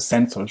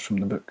censored from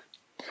the book.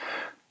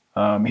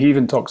 He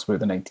even talks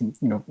about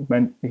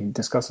he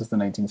discusses the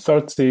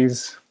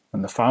 1930s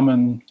and the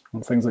famine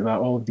and things like that.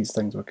 All of these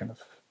things were kind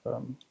of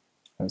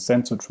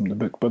censored from the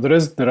book. But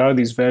there are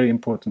these very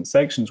important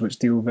sections which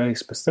deal very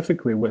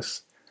specifically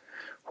with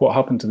what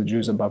happened to the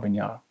Jews at Babyn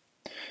Yar.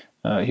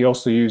 He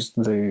also used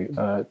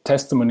the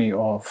testimony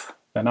of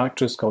an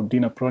actress called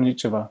Dina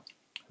Pronicheva,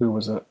 who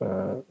was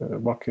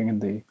working in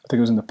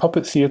the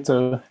Puppet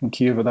Theatre in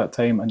Kiev at that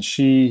time, and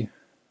she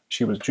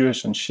was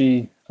Jewish, and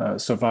she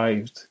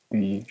survived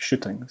the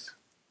shootings.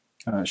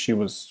 She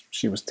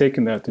was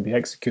taken there to be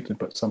executed,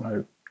 but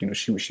somehow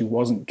she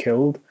wasn't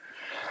killed,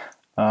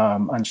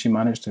 and she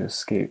managed to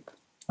escape.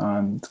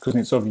 And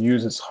Kuznetsov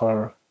uses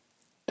her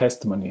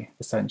testimony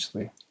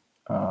essentially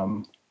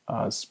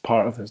as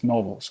part of his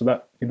novel. So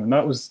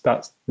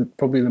that's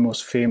probably the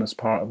most famous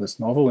part of this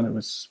novel. And it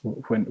was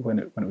when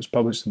it was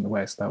published in the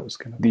West, that was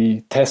kind of the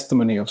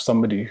testimony of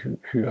somebody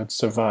who had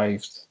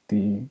survived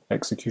the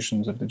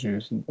executions of the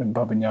Jews in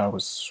Babyn Yar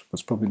was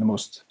probably the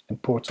most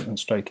important and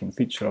striking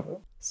feature of it.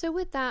 So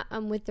with that,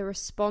 and with the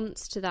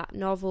response to that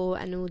novel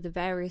and all the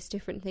various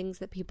different things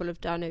that people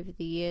have done over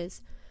the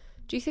years,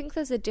 do you think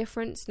there's a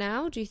difference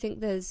now? Do you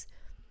think there's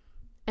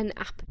an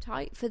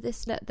appetite for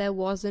this that there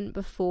wasn't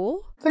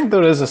before? I think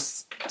there is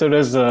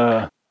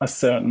a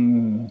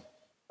certain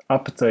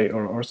appetite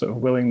or sort of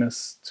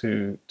willingness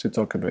to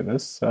talk about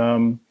this. I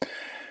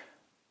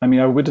mean,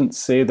 I wouldn't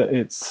say that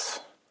it's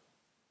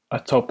a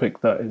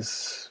topic that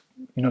is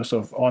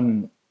sort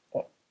of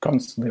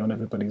constantly on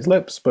everybody's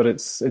lips, but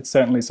it's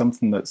certainly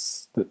something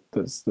that's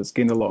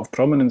gained a lot of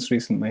prominence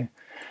recently,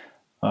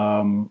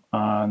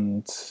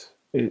 and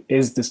it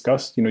is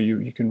discussed.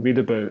 You can read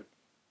about.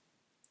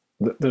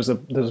 There's a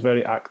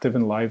very active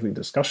and lively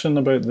discussion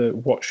about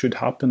what should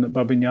happen at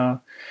Babyn Yar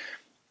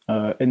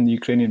in the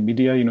Ukrainian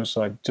media.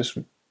 So I just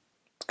a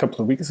couple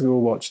of weeks ago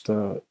watched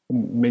a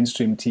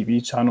mainstream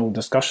TV channel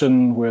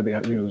discussion where they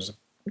had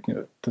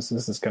this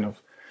is this kind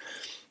of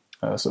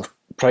sort of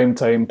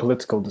primetime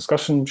political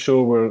discussion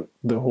show where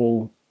the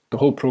whole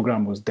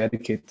program was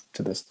dedicated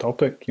to this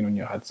topic. And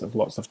you had sort of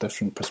lots of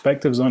different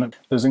perspectives on it.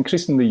 There's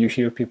increasingly you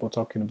hear people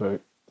talking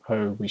about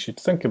how we should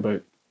think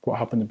about what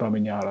happened in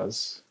Babyn Yar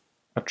as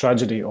a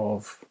tragedy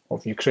of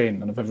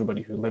Ukraine and of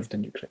everybody who lived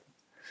in Ukraine.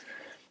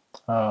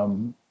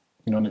 And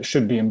it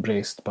should be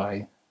embraced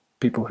by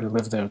people who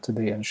live there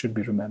today and should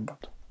be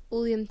remembered.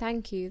 William,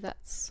 thank you.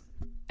 That's,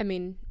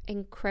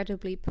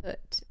 incredibly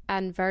put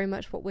and very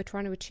much what we're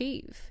trying to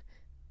achieve.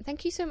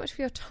 Thank you so much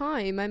for your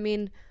time.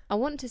 I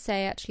want to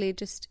say actually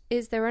just,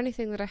 is there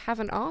anything that I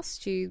haven't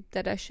asked you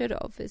that I should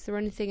have? Is there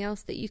anything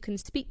else that you can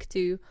speak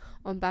to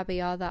on Babyn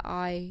Yar that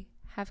I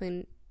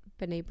haven't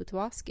been able to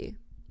ask you?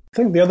 I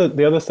think the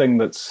other thing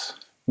that's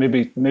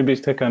maybe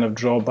to kind of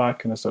draw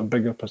back in a sort of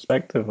bigger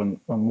perspective on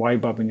why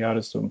Babyn Yar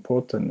is so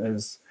important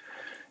is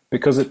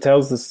because it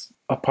tells us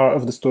a part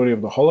of the story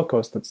of the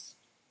Holocaust that's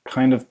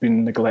kind of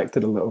been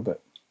neglected a little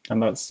bit,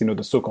 and that's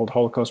the so-called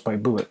Holocaust by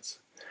bullets.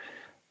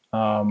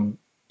 And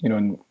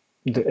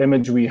the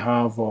image we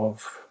have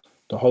of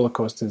the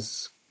Holocaust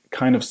is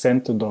kind of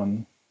centered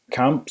on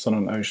camps and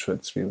on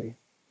Auschwitz, really,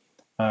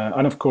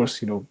 and of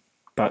course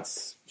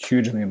that's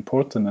hugely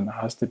important and it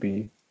has to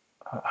be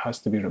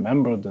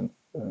remembered, and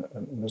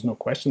there's no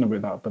question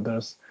about that. But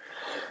there's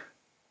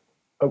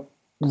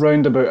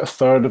around about a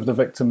third of the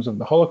victims of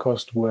the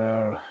Holocaust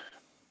were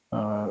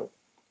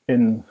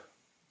in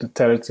the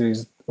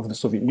territories of the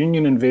Soviet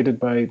Union invaded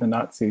by the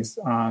Nazis,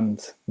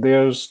 and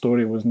their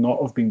story was not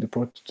of being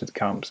deported to the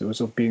camps, it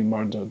was of being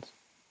murdered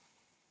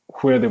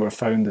where they were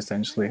found,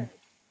 essentially.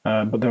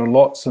 But there are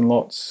lots and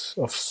lots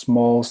of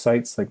small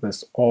sites like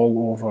this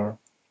all over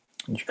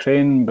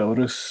Ukraine,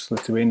 Belarus,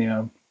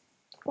 Lithuania.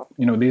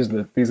 These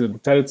are the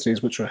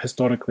territories which are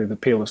historically the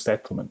Pale of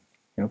Settlement.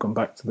 Going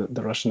back to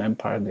the Russian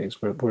Empire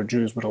days, where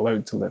Jews were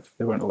allowed to live.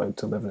 They weren't allowed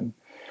to live in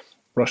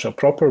Russia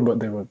proper, but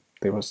they were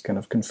kind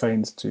of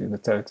confined to the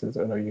territories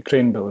that are now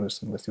Ukraine,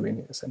 Belarus, and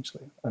Lithuania,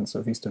 essentially, and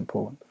sort of eastern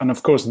Poland. And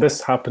of course,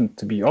 this happened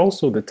to be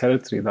also the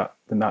territory that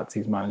the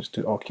Nazis managed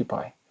to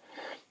occupy.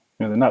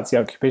 The Nazi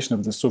occupation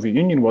of the Soviet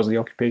Union was the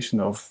occupation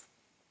of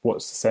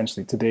what's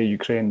essentially today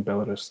Ukraine,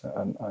 Belarus,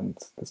 and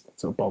the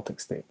sort of Baltic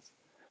states.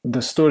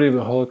 The story of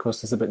the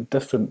Holocaust is a bit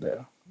different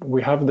there.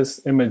 We have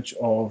this image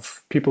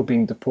of people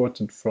being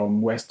deported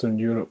from Western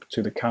Europe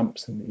to the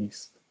camps in the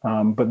East.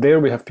 But there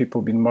we have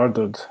people being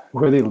murdered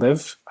where they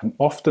live, and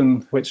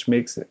often, which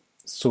makes it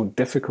so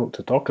difficult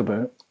to talk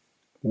about,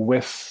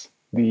 with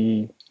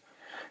the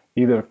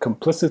either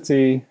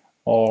complicity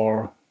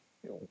or,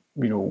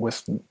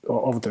 with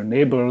of their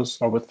neighbours,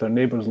 or with their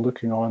neighbours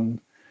looking on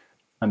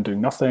and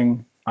doing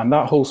nothing. And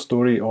that whole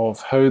story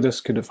of how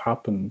this could have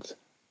happened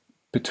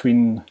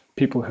between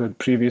people who had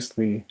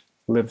previously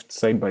lived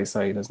side by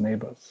side as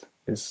neighbours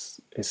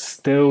is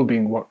still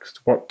being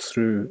worked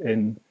through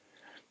in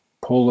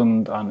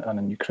Poland and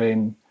in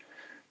Ukraine,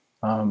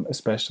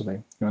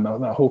 especially.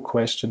 That whole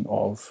question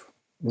of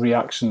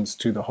reactions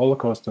to the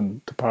Holocaust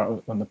on the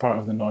part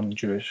of the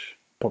non-Jewish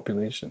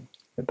population.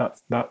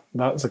 That's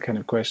a kind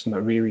of question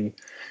that really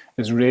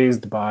is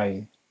raised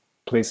by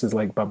places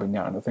like Babyn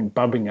Yar. And I think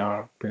Babyn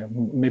Yar,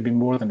 maybe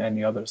more than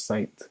any other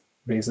site,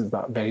 raises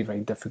that very,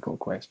 very difficult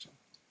question.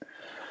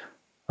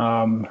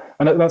 And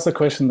that's a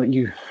question that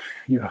you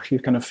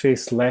kind of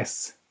face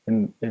less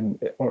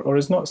or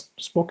is not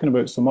spoken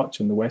about so much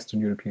in the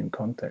Western European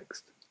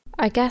context.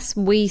 I guess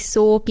we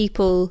saw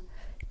people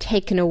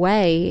taken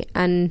away,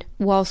 and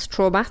whilst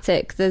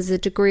traumatic, there's a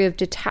degree of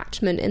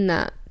detachment in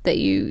that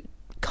you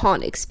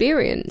can't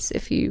experience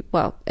if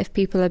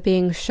people are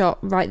being shot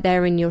right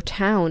there in your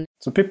town.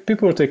 So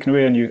people were taken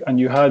away, and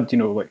you had,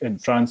 like in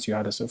France, you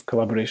had a sort of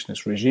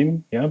collaborationist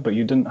regime, yeah, but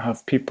you didn't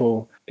have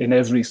people in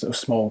every sort of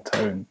small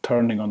town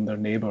turning on their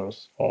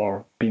neighbours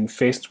or being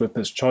faced with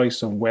this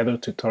choice of whether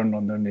to turn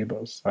on their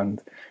neighbours,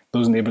 and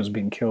those neighbours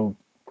being killed,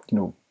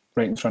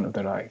 right in front of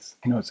their eyes.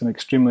 It's an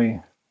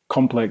extremely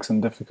complex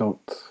and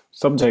difficult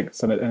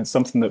subject, and it's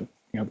something that,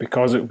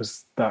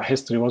 because that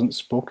history wasn't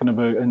spoken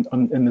about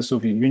in the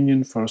Soviet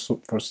Union for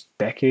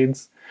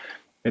decades,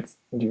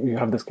 you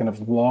have this kind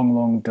of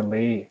long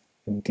delay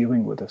in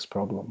dealing with this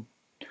problem,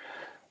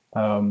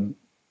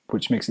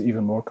 which makes it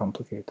even more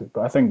complicated.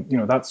 But I think,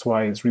 that's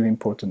why it's really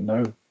important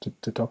now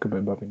to talk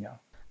about Babyn Yar.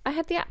 I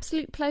had the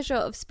absolute pleasure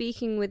of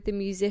speaking with the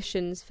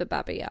musicians for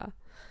Babyn Yar,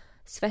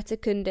 Sveta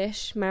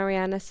Kundish,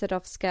 Mariana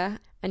Sadowska,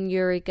 and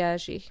Yuri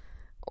Gerzi.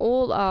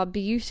 All are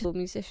beautiful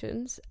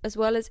musicians, as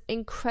well as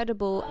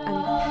incredible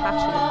and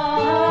passionate.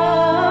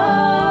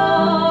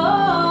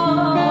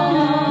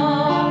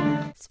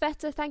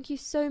 Sveta, thank you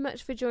so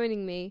much for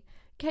joining me.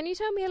 Can you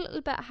tell me a little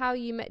about how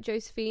you met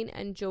Josephine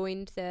and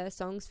joined the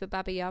Songs for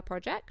Babyn Yar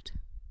project?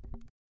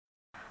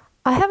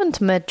 I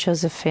haven't met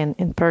Josephine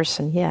in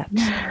person yet.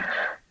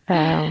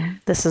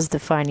 This is the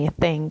funny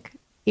thing.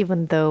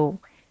 Even though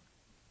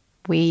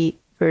we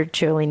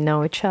virtually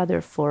know each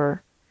other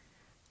for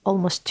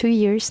almost 2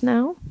 years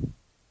now,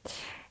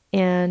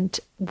 and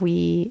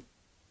we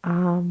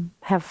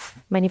have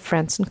many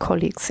friends and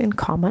colleagues in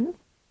common.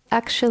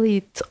 Actually,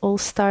 it all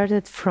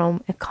started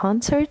from a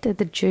concert at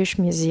the Jewish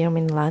Museum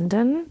in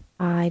London,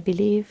 I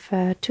believe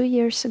 2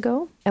 years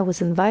ago. I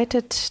was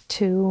invited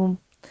to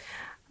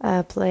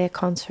play a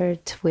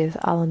concert with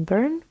Alan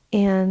Byrne,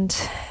 and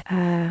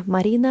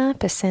Marina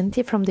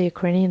Pesenti from the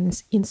Ukrainian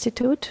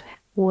Institute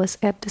was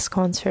at this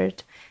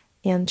concert,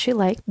 and she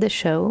liked the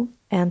show,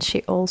 and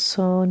she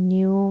also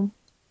knew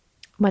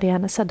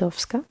Mariana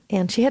Sadowska,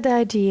 and she had the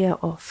idea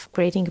of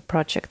creating a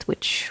project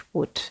which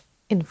would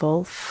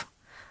involve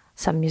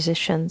some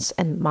musicians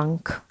and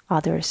among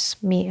others,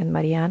 me and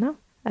Mariana.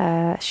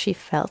 She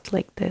felt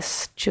like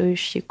this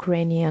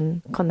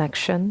Jewish-Ukrainian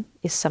connection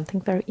is something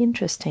very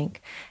interesting,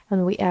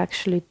 and we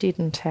actually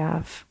didn't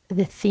have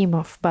the theme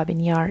of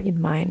Babyn Yar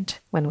in mind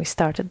when we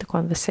started the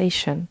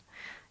conversation.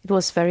 It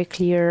was very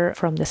clear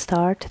from the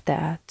start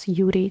that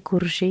Yuri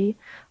Gerzi,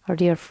 our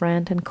dear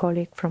friend and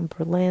colleague from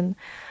Berlin,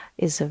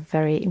 is a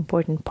very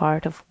important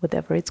part of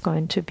whatever it's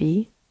going to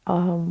be.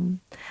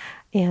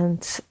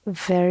 And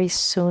very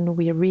soon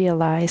we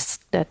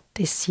realized that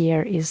this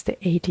year is the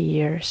 80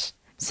 years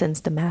since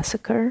the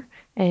massacre,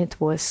 and it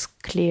was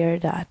clear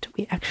that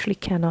we actually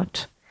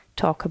cannot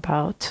talk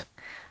about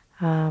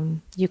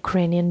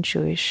Ukrainian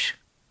Jewish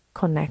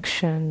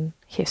connection,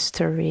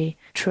 history,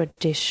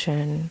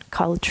 tradition,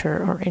 culture,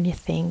 or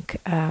anything,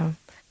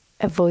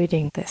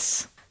 avoiding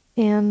this.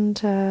 And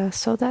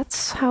so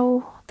that's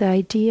how the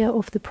idea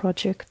of the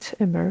project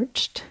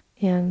emerged,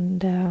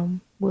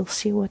 and we'll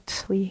see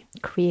what we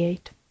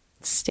create.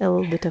 It's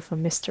still a bit of a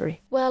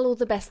mystery. Well, all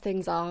the best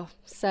things are,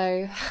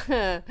 so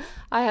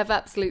I have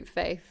absolute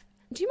faith.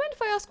 Do you mind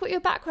if I ask what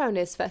your background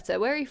is, Sveta?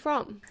 Where are you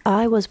from?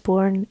 I was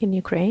born in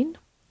Ukraine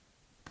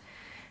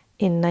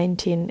in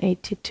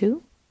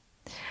 1982.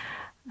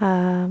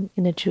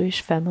 In a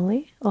Jewish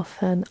family of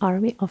an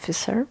army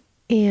officer,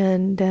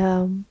 and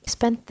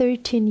spent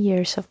 13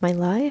 years of my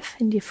life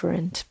in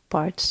different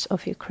parts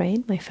of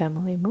Ukraine. My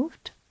family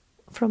moved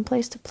from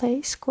place to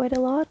place quite a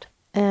lot,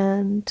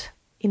 and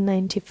in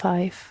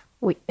 95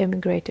 we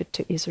emigrated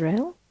to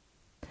Israel.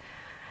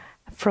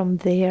 From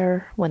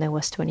there, when I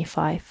was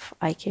 25,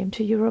 I came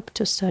to Europe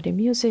to study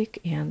music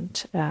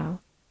and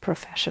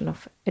profession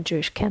of a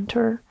Jewish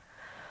cantor.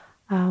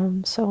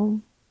 So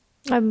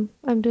I'm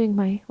doing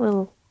my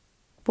little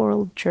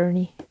world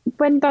journey.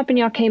 When Babyn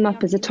Yar came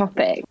up as a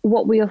topic,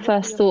 what were your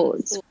first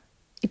thoughts?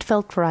 It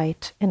felt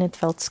right, and it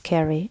felt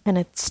scary, and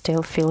it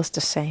still feels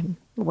the same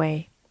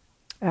way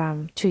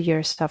 2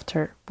 years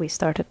after we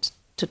started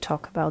to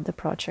talk about the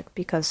project,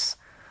 because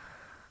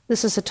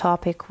this is a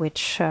topic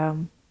which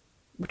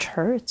which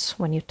hurts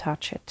when you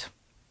touch it,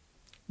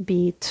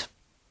 be it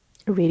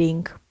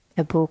reading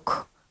a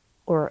book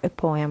or a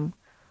poem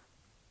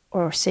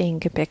or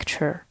seeing a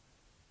picture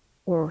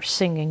or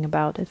singing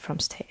about it from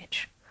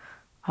stage.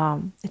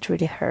 It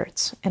really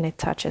hurts, and it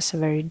touches a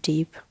very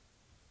deep,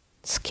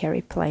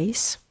 scary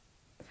place,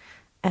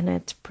 and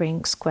it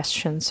brings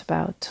questions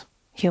about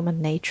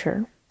human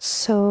nature.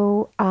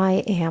 So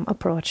I am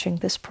approaching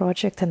this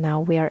project, and now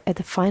we are at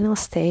the final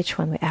stage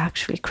when we're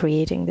actually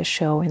creating the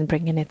show and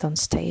bringing it on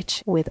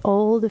stage with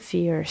all the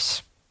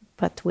fears,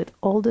 but with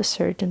all the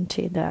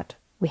certainty that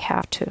we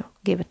have to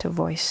give it a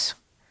voice.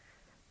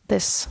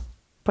 This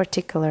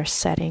particular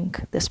setting,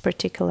 this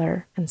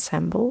particular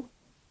ensemble,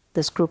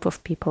 this group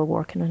of people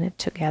working on it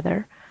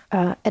together.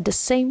 At the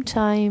same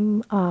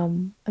time,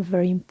 a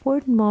very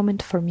important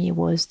moment for me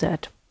was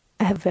that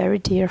I have a very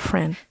dear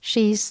friend.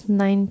 She's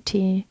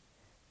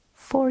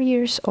 94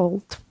 years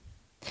old,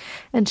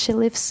 and she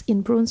lives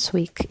in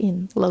Brunswick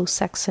in Low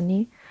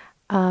Saxony,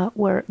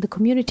 where the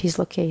community is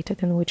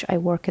located in which I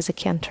work as a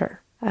cantor.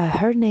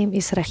 Her name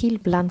is Rahil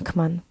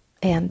Blankman,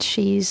 and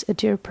she's a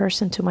dear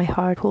person to my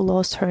heart who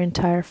lost her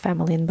entire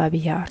family in Babi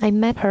Yar. I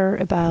met her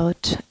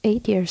about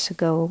 8 years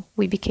ago.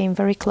 We became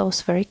very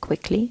close very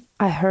quickly.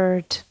 I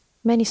heard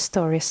many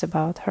stories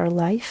about her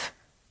life,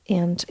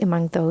 and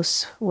among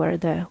those were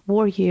the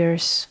war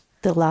years,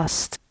 the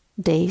last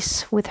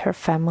days with her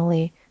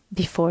family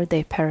before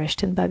they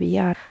perished in Babi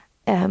Yar.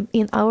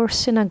 In our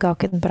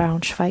synagogue in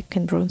Braunschweig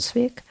in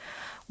Brunswick,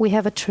 we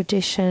have a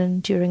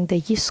tradition during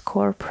the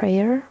Yizkor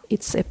prayer.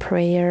 It's a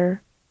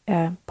prayer,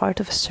 part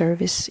of a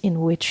service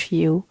in which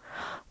you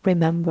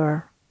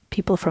remember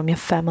people from your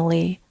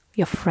family,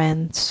 your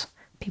friends,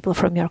 people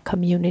from your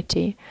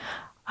community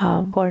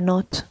who are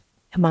not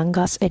among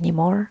us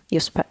anymore. You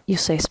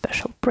say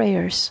special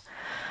prayers,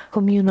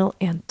 communal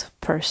and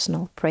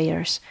personal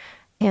prayers.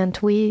 And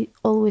we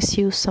always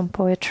use some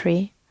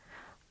poetry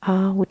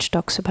which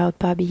talks about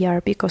Babi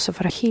Yar because of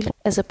Rahil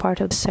as a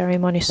part of the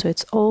ceremony. So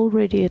it's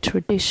already a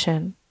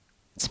tradition.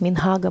 It's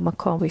minhag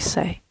hamakom, we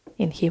say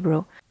in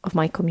Hebrew, of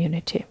my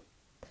community.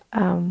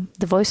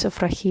 The voice of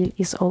Rahil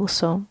is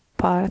also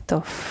part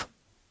of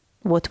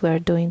what we're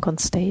doing on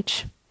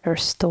stage. Her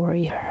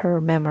story,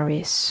 her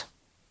memories,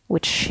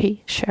 which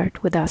she shared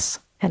with us.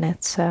 And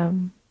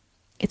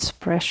it's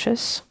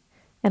precious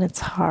and it's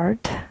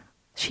hard.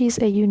 She's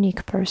a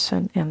unique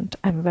person, and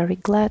I'm very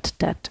glad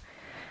that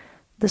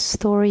the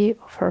story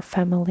of her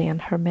family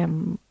and her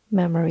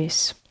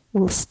memories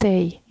will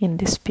stay in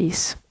this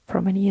piece for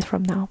many years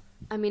from now.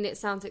 I mean, it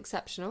sounds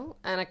exceptional,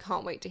 and I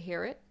can't wait to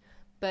hear it.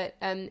 But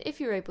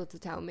if you're able to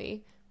tell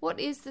me, what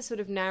is the sort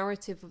of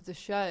narrative of the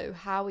show?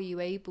 How are you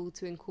able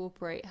to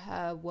incorporate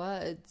her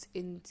words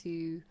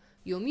into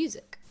your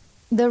music?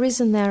 There is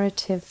a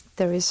narrative,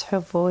 there is her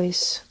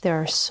voice, there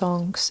are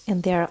songs,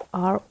 and there are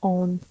our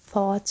own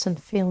thoughts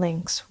and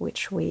feelings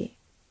which we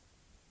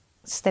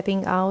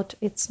stepping out.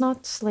 It's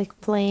not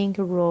like playing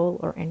a role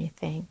or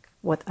anything.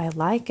 What I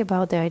like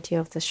about the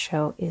idea of the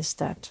show is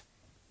that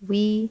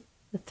we,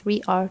 the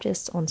three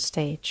artists on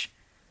stage,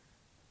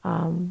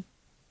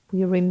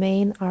 we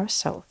remain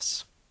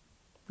ourselves.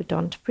 We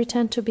don't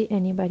pretend to be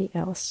anybody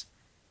else.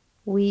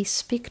 We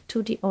speak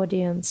to the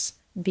audience,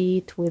 be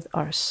it with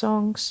our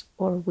songs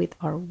or with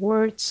our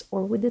words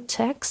or with the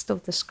text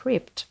of the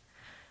script.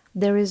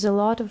 There is a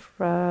lot of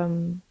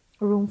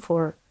room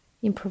for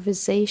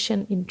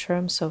improvisation in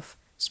terms of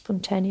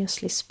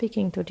spontaneously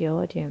speaking to the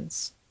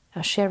audience,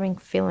 sharing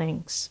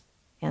feelings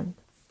and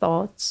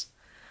thoughts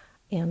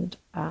and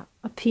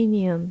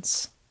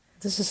opinions.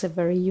 This is a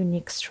very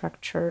unique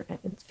structure, and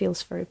it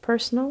feels very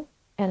personal,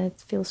 and it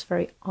feels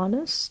very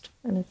honest,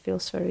 and it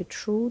feels very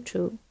true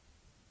to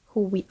who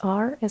we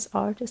are as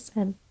artists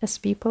and as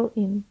people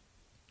in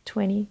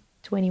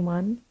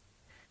 2021.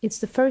 It's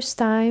the first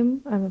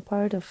time I'm a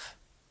part of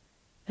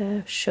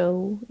a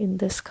show in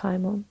this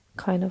kind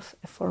of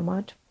a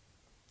format.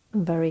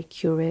 I'm very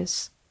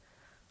curious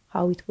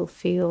how it will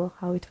feel,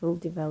 how it will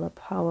develop,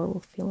 how I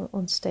will feel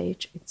on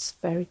stage. It's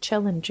very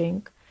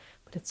challenging,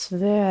 but it's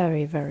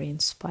very, very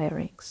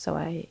inspiring. So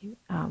I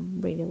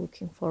am really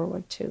looking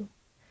forward to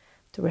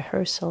the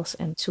rehearsals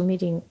and to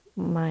meeting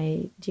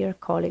my dear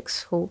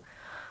colleagues who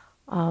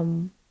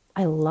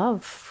I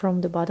love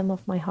from the bottom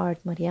of my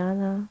heart.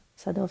 Mariana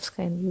Sadowska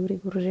and Yuri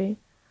Gurji.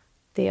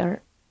 They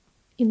are,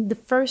 in the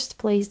first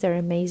place, they're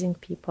amazing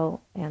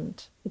people,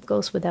 and it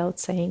goes without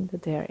saying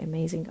that they are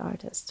amazing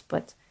artists,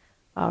 but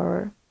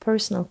our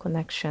personal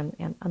connection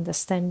and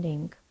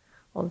understanding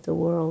of the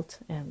world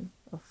and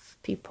of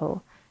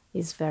people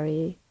is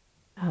very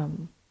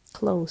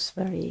close,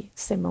 very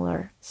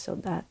similar, so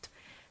that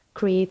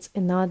creates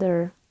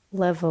another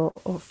level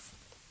of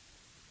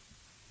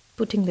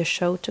putting the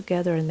show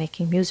together and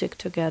making music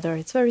together.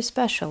 It's very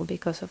special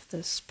because of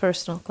this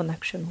personal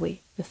connection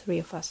the three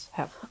of us,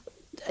 have.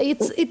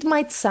 It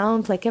might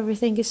sound like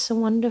everything is so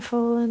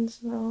wonderful and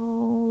so,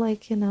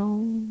 like,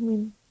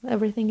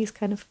 everything is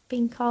kind of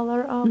pink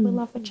color. Oh, we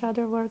love each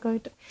other.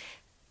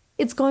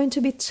 It's going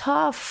to be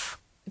tough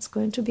It's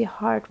going to be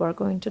hard. We're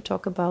going to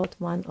talk about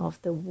one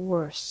of the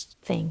worst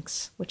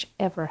things which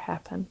ever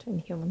happened in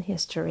human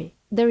history.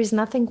 There is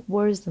nothing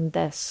worse than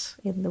this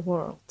in the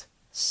world.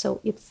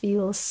 So it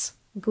feels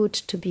good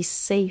to be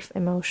safe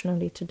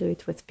emotionally, to do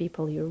it with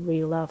people you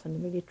really love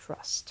and really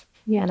trust.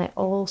 Yeah. And I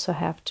also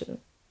have to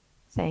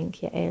thank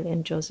Yael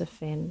and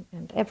Josephine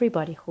and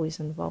everybody who is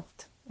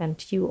involved,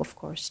 and you, of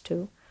course,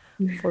 too,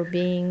 for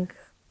being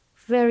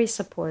very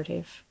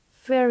supportive,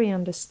 very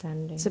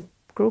understanding. It's a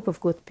group of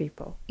good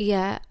people.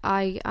 Yeah,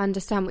 I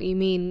understand what you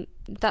mean.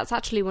 That's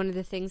actually one of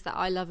the things that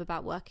I love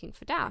about working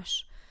for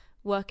Dash.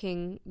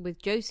 Working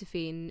with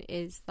Josephine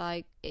is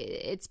like,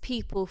 it's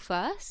people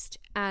first,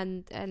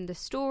 and the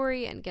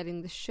story and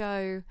getting the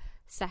show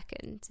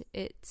second.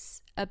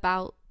 It's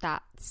about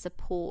that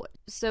support.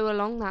 So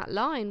along that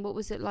line, what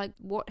was it like?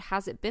 What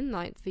has it been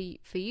like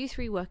for you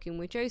three working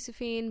with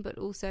Josephine? But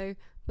also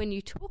when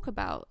you talk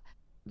about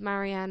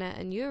Mariana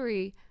and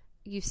Yuri,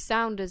 you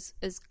sound as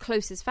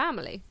close as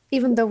family.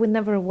 Even though we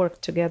never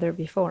worked together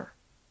before.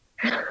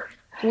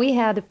 We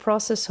had a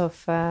process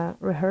of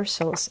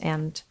rehearsals,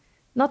 and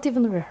not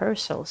even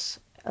rehearsals.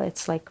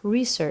 It's like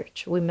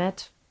research. We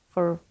met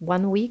for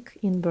 1 week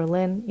in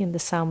Berlin in the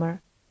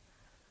summer.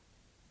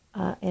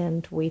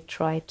 And we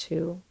try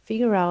to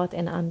figure out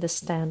and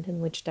understand in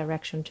which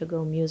direction to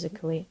go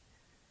musically.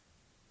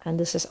 And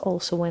this is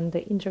also when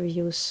the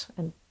interviews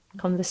and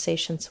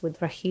conversations with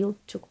Rahil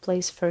took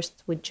place,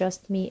 first with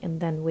just me and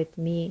then with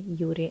me,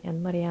 Yuri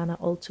and Mariana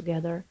all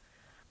together.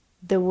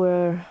 There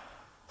were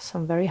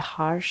some very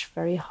harsh,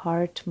 very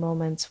hard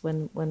moments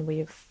when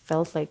we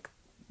felt like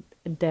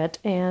a dead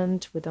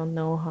end. We don't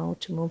know how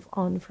to move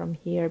on from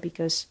here,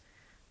 because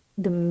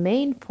the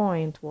main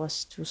point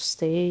was to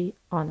stay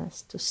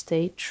honest, to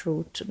stay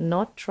true, to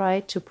not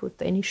try to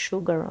put any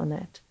sugar on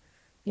it,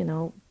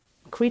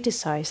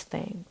 criticize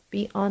things,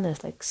 be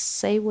honest, like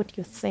say what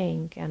you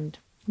think and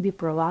be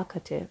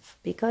provocative.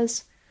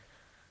 Because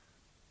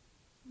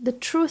the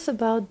truth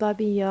about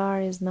Babi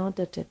Yar is not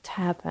that it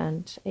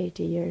happened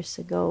 80 years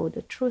ago.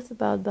 The truth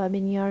about Babi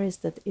Yar is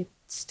that it's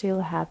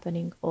still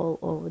happening all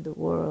over the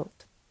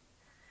world.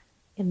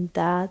 And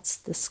that's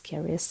the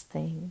scariest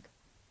thing.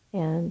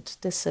 And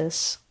this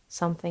is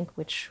something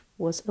which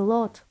was a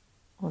lot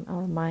on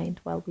our mind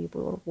while we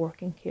were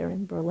working here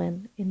in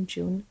Berlin in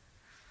June.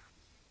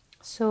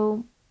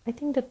 So I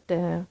think that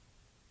the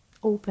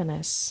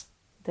openness,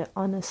 the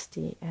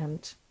honesty,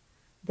 and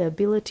the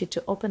ability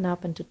to open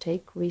up and to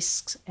take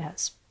risks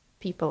as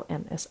people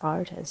and as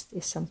artists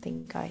is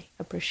something I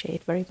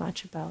appreciate very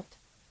much about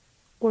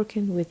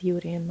working with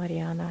Yuri and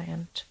Mariana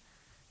and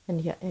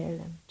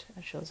Yael and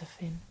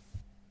Josephine.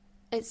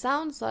 It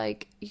sounds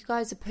like you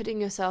guys are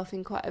putting yourself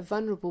in quite a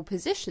vulnerable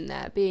position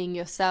there, being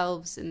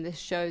yourselves in this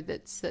show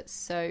that's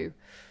so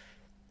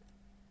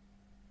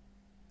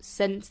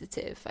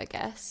sensitive, I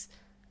guess.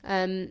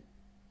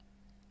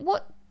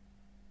 What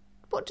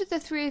do the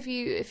three of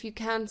you, if you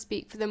can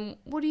speak for them,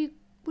 what do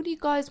you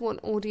guys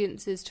want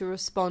audiences to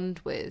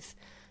respond with?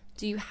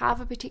 Do you have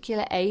a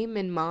particular aim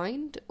in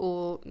mind,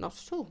 or not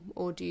at all?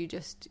 Or do you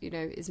just,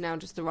 is now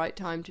just the right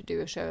time to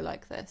do a show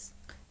like this?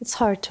 It's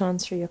hard to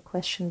answer your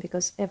question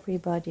because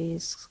everybody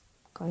is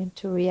going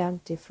to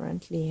react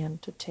differently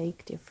and to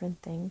take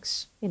different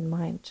things in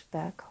mind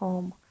back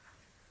home.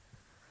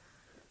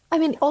 I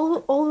mean,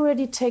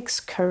 already takes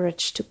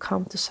courage to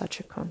come to such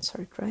a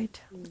concert, right?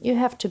 You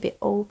have to be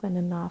open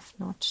enough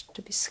not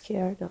to be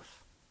scared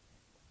of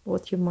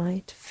what you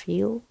might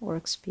feel or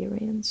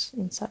experience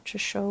in such a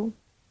show.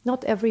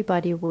 Not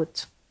everybody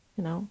would,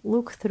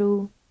 look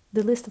through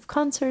the list of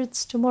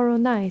concerts tomorrow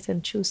night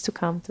and choose to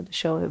come to the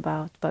show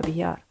about Babi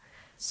Yar.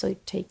 So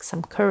it takes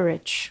some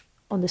courage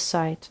on the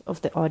side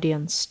of the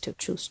audience to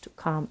choose to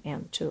come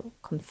and to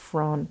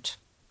confront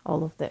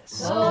all of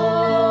this.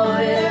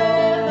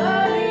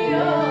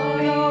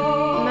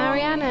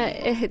 Mariana,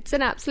 it's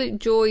an absolute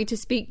joy to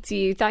speak to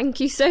you.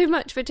 Thank you so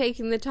much for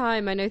taking the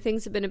time. I know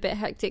things have been a bit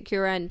hectic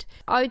your end.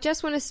 I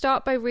just want to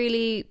start by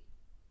really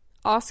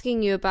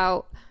asking you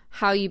about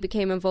how you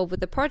became involved with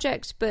the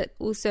project, but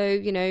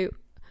also,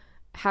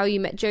 how you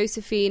met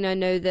Josephine. I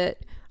know that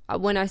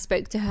when I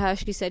spoke to her,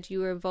 she said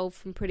you were involved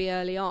from pretty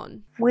early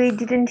on. We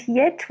didn't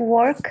yet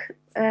work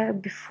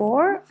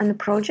before on the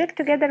project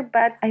together,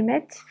 but I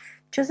met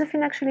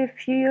Josephine actually a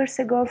few years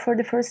ago for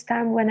the first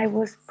time when I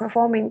was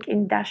performing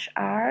in Dash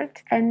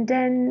Art. And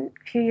then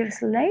a few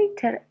years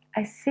later,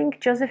 I think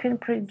Josephine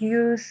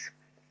produced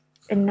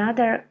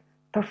another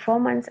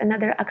performance,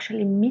 another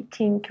actually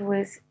meeting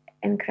with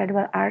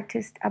incredible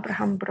artist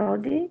Abraham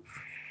Brody.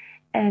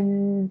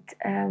 And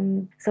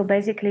so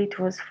basically it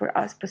was for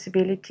us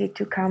possibility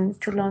to come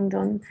to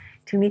London,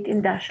 to meet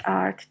in Dash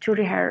Art, to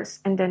rehearse,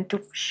 and then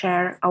to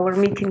share our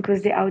meeting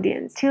with the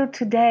audience. Till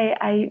today,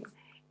 I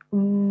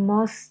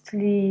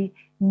mostly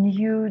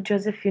knew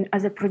Josephine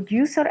as a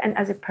producer and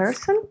as a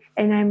person,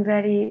 and I'm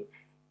very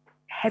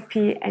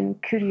happy and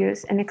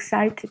curious and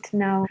excited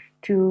now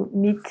to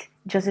meet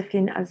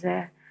Josephine as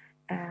a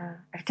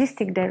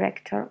artistic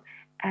director.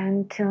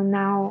 And till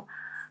now,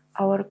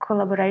 our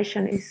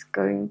collaboration is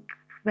going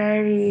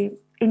very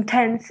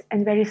intense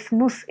and very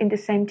smooth in the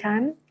same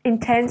time.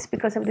 Intense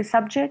because of the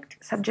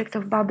subject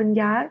of Baben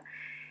Yar,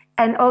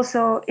 and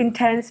also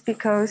intense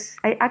because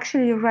I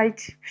actually right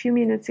a few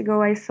minutes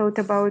ago I thought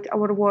about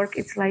our work.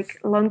 It's like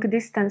long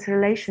distance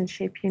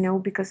relationship,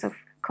 because of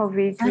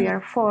COVID we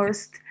are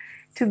forced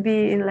to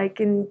be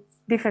in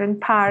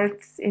different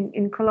parts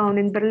in Cologne,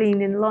 in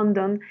Berlin, in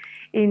London,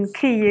 in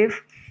Kyiv,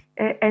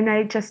 and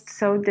I just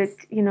saw that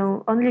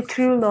only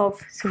true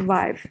love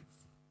survive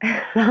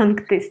long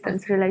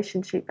distance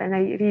relationship, and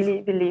I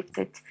really believe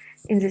that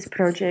in this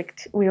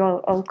project we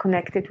all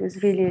connected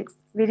with really,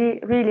 really,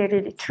 really,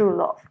 really true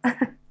love.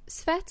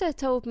 Sveta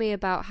told me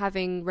about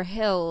having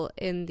Rahil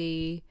in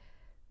the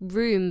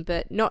room,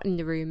 but not in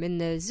the room, in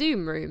the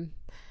Zoom room,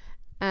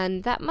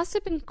 and that must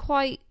have been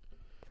quite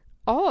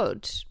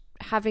odd.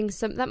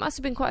 That must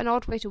have been quite an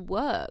odd way to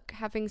work,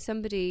 having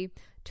somebody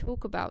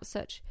talk about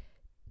such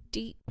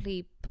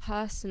deeply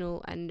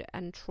personal and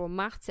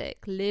traumatic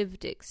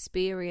lived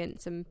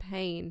experience and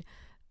pain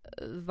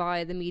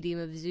via the medium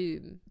of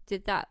Zoom.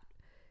 Did that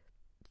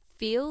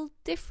feel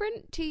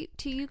different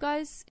to you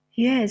guys?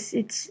 Yes,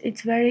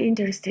 it's very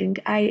interesting.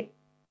 I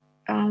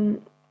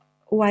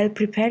while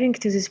preparing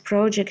to this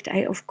project, I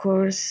of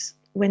course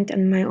went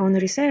on my own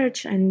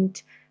research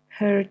and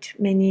heard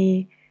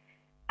many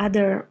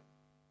other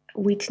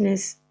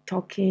witness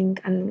talking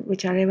and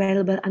which are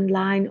available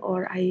online,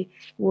 or I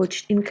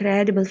watched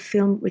incredible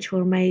film which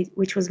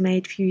was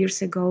made a few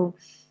years ago,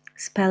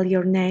 Spell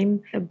Your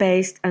Name,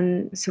 based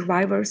on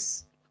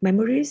survivors'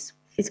 memories.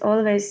 It's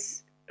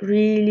always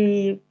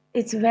really,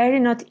 it's very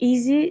not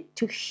easy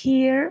to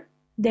hear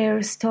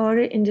their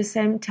story. In the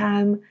same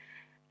time,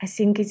 I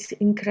think it's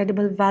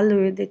incredible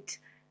value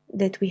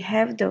that we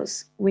have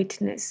those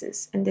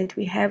witnesses and that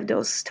we have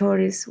those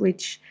stories,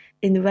 which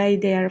in a way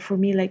they are for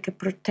me like a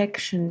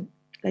protection,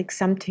 like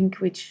something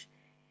which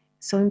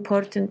so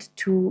important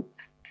to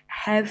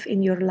have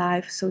in your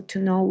life, so to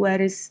know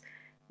where is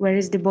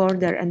the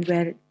border and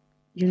where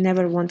you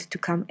never want to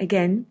come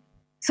again.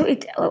 So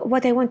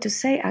what I want to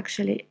say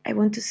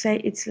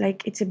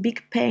it's a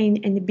big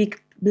pain and a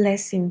big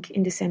blessing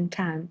in the same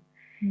time.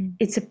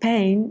 It's a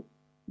pain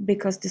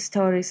because the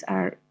stories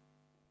are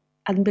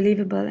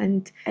unbelievable,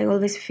 and I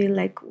always feel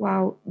like,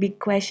 wow, big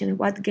question,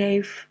 what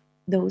gave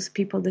those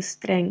people the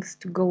strength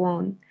to go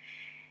on?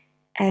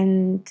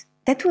 And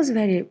that was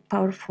very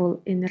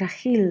powerful in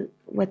Rahil.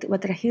 What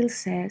Rahil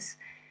says,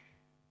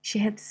 she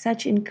had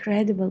such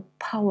incredible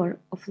power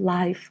of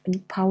life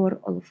and power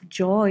of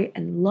joy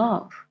and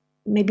love.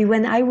 Maybe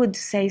when I would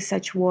say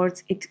such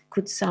words, it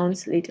could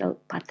sound a little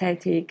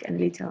pathetic and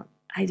little,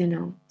 I don't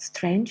know,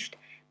 strange.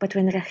 But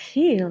when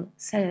Rahil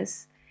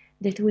says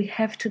that we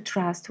have to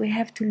trust, we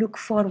have to look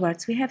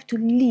forwards, we have to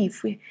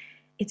live,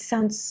 it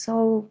sounds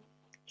so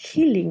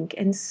healing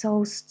and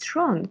so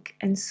strong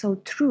and so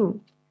true.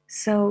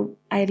 So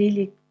I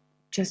really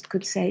just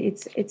could say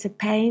it's a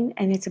pain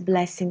and it's a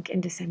blessing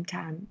in the same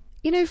time.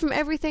 From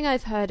everything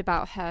I've heard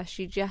about her,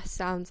 she just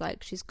sounds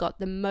like she's got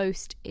the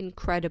most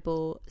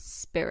incredible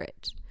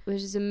spirit,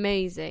 which is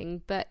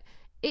amazing. But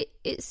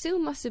it still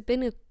must have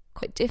been a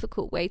quite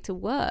difficult way to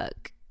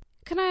work.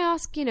 Can I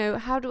ask,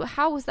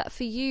 how was that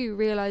for you,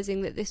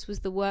 realising that this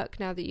was the work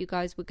now that you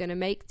guys were going to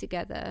make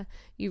together?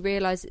 You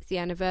realise it's the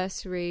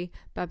anniversary,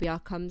 Babi Yar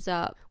comes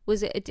up.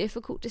 Was it a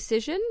difficult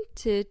decision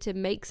to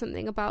make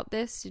something about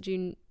this?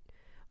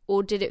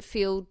 Or did it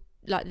feel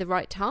like the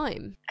right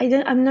time?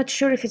 I'm not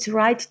sure if it's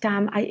right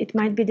time. It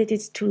might be that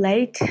it's too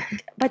late,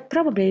 but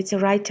probably it's the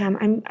right time.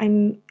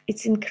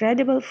 It's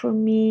incredible for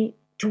me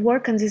to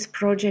work on this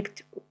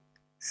project,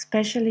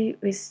 especially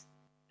with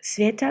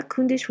Sveta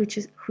Kundish,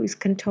 who is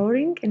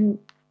cantoring,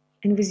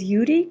 and with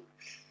Yuri,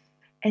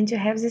 and to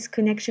have this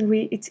connection.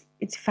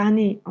 It's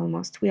funny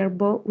almost. We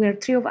are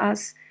three of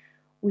us.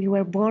 We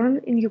were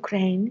born in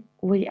Ukraine.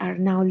 We are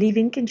now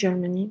living in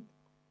Germany,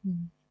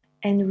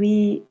 and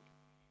we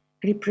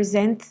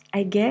represent,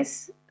 I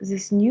guess,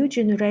 this new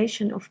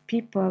generation of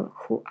people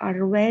who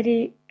are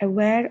very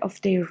aware of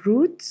their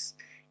roots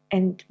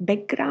and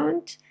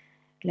background,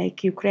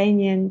 like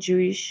Ukrainian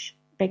Jewish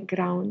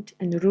background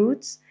and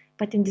roots.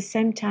 But in the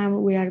same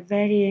time, we are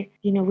very,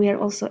 we are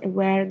also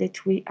aware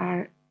that we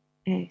are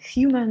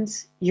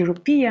humans,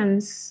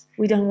 Europeans.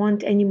 We don't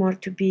want anymore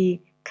to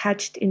be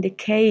caged in the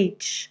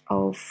cage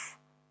of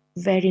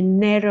very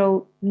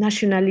narrow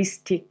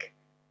nationalistic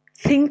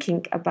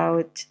thinking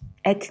about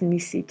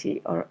ethnicity,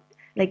 or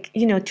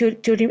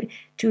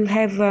to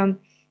have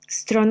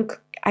strong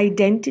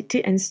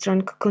identity and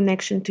strong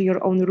connection to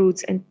your own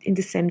roots, and in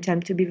the same time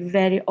to be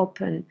very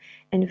open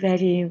and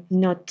very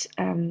not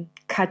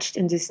caged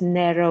in this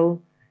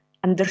narrow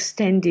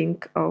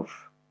understanding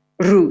of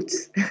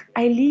roots.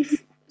 I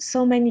live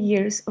so many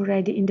years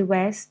already in the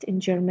West, in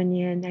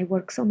Germany, and I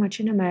work so much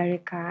in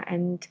America,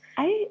 and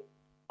I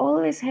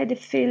always had a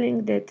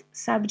feeling that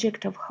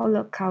subject of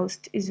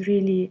Holocaust is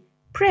really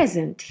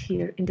present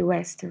here in the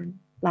Western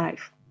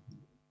life.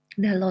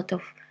 There are a lot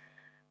of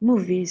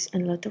movies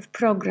and a lot of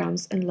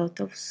programs and a lot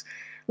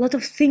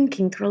of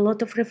thinking, a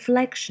lot of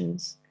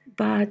reflections.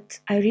 But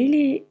I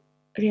really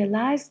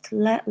realized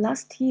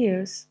last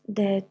years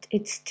that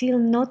it's still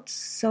not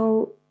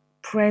so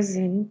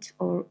present,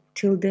 or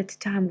till that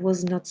time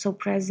was not so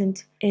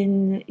present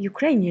in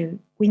Ukrainian.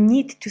 We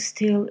need to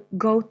still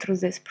go through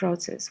this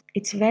process.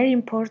 It's very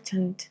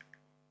important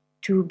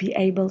to be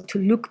able to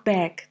look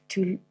back,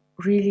 to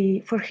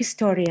really, for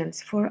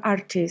historians, for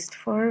artists,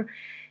 for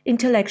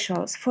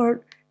intellectuals,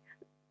 for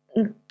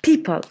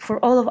people, for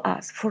all of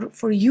us,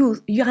 for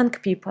youth, young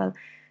people,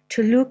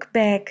 to look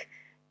back,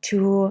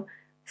 to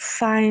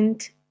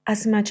find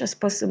as much as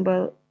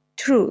possible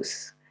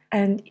truth.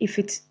 And if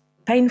it's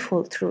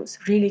painful truth,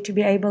 really to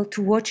be able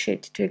to watch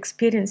it, to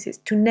experience it,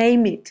 to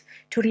name it,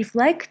 to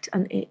reflect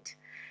on it.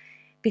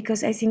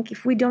 Because I think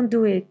if we don't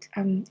do it,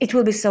 it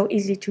will be so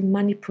easy to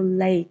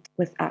manipulate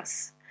with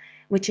us,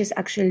 which is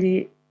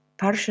actually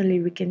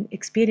partially we can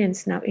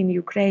experience now in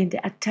Ukraine,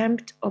 the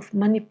attempt of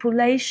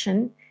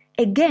manipulation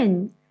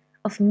again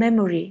of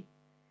memory,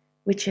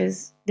 which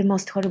is the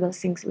most horrible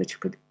things which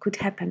could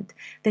happen.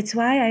 That's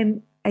why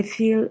I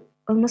feel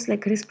almost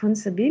like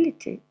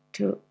responsibility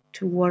to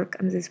work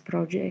on this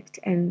project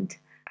and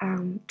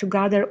to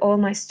gather all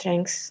my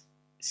strengths,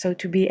 so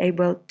to be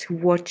able to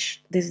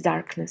watch this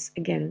darkness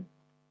again.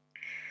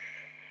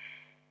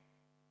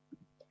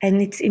 And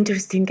it's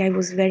interesting, I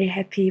was very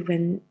happy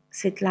when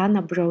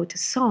Svetlana brought a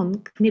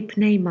song,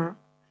 Mipneima,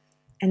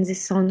 and the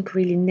song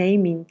really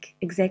naming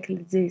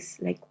exactly this,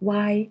 like,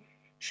 why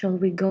shall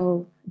we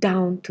go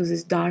down to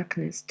this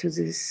darkness, to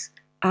this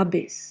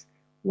abyss?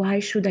 Why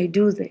should I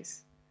do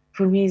this?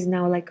 For me, is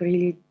now like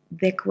really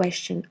the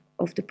question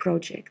of the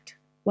project.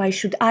 Why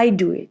should I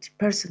do it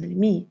personally,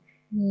 me?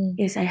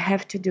 Yes, I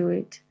have to do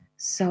it.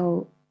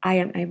 So I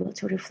am able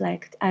to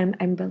reflect, I am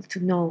able to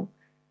know,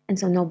 and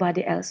so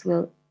nobody else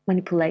will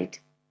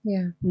manipulate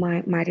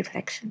my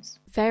reflections.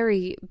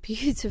 Very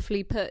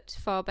beautifully put,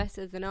 far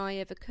better than I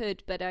ever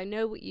could, but I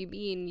know what you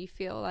mean. You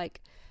feel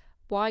like,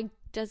 why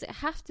does it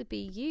have to be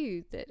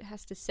you that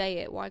has to say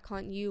it? Why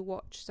can't you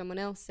watch someone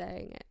else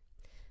saying it?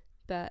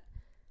 But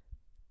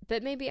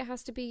maybe it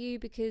has to be you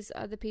because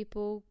other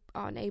people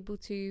aren't able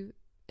to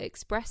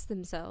express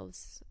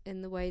themselves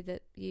in the way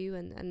that you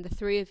and the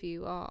three of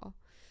you are.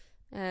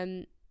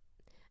 And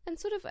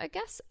sort of, I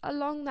guess,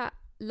 along that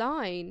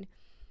line,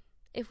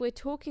 if we're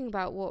talking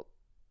about what,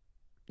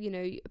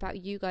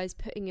 about you guys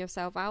putting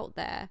yourself out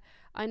there,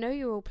 I know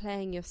you're all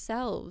playing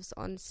yourselves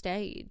on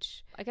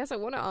stage. I guess I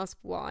want to ask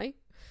why.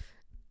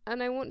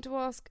 And I want to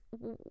ask,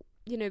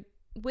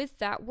 with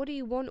that, what do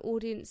you want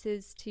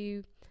audiences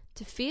to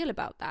feel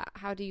about that?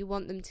 How do you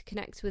want them to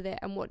connect with it?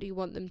 And what do you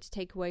want them to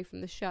take away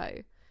from the show?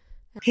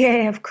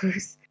 Yeah, of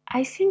course.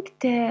 I think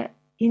the,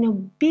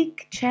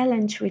 big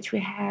challenge which we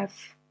have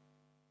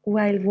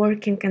while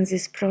working on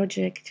this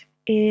project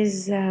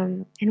is,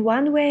 in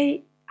one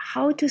way,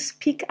 how to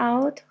speak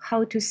out,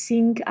 how to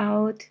sing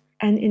out,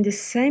 and in the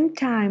same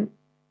time,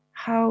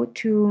 how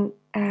to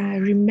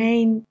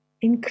remain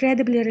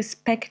incredibly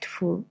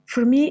respectful.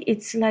 For me,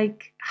 it's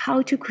like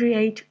how to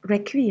create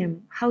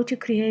requiem, how to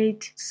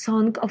create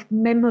song of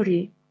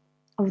memory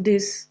of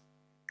these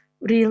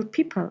real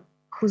people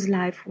whose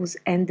life was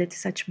ended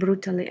such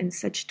brutally and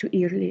such too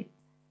early.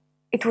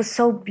 It was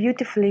so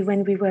beautifully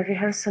when we were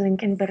rehearsing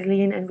in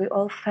Berlin, and we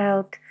all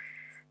felt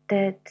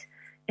that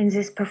in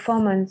this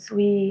performance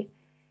we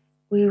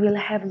will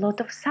have a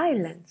lot of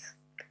silence,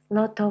 a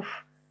lot of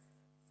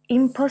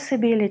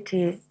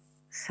impossibility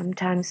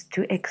sometimes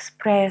to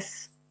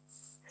express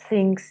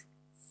things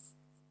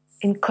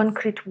in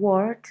concrete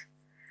words,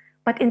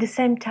 but in the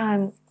same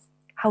time,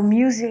 how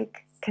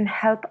music can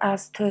help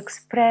us to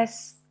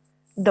express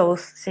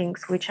those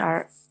things which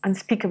are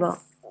unspeakable.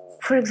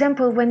 For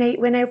example, when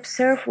I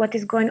observe what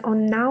is going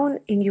on now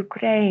in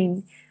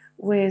Ukraine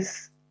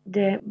with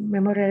the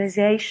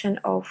memorialization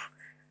of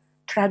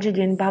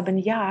tragedy in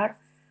Baben Yar,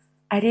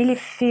 I really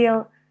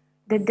feel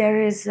that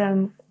there is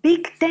a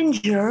big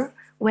danger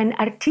when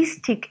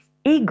artistic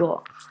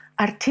ego,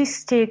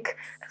 artistic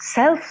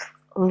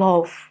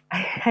self-love,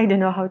 I don't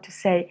know how to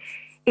say,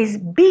 is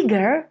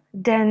bigger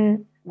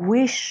than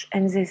wish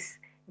and this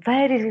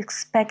very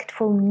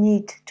respectful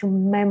need to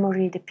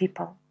memory the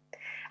people.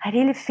 I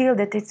really feel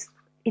that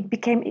it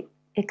became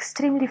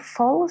extremely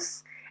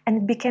false and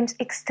it becomes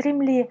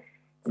extremely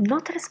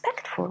not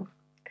respectful.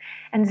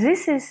 And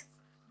this is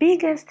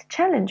biggest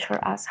challenge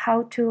for us,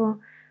 how to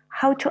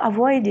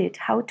avoid it,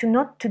 how to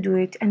not to do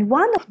it. And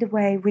one of the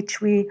way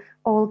which we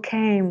all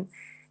came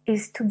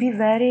is to be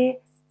very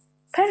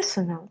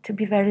personal, to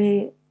be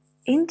very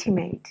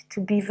intimate, to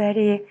be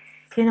very,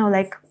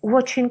 like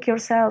watching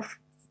yourself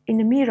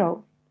in a mirror,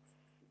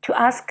 to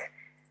ask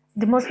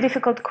the most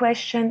difficult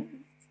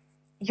question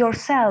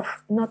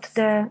yourself, not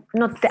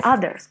the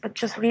others, but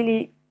just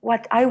really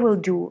what I will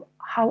do,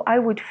 how I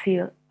would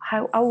feel,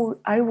 how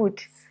I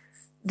would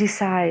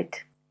decide.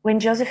 When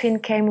Josephine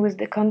came with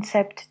the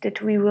concept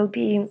that we will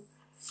be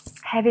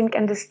having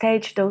on the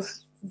stage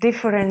those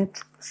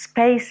different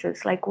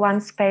spaces, like one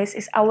space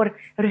is our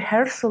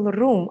rehearsal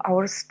room,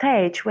 our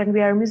stage when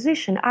we are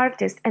musician,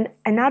 artist, and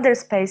another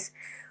space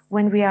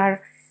when we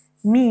are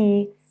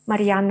me,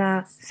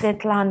 Mariana,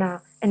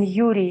 Svetlana, and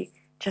Yuri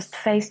just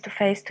face to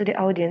face to the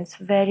audience,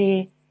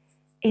 very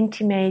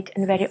intimate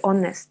and very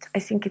honest. I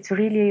think it's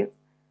really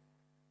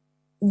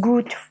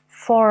good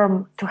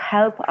form to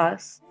help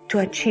us to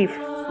achieve.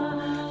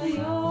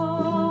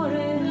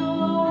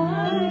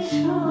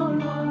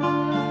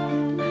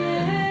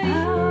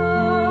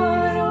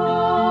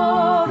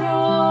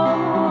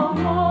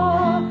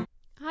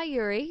 Hi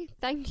Yuri,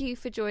 thank you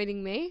for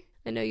joining me.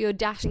 I know you're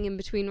dashing in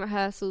between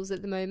rehearsals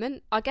at the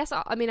moment. I guess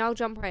I'll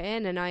jump right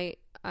in, and I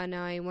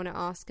want to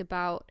ask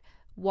about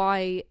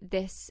why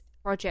this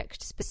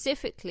project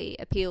specifically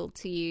appealed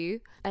to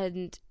you,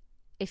 and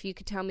if you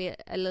could tell me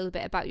a little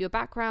bit about your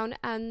background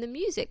and the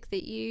music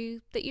that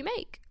you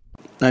make.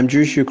 I'm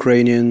Jewish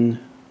Ukrainian.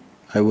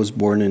 I was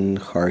born in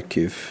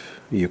Kharkiv,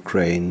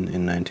 Ukraine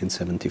in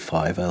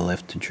 1975. I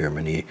left to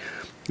Germany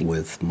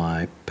with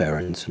my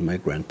parents and my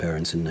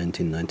grandparents in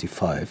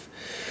 1995.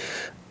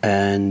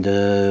 And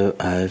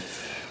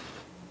I've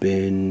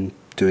been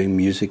doing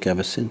music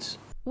ever since.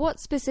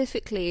 What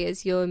specifically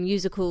is your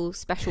musical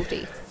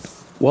specialty?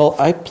 Well,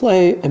 I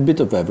play a bit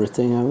of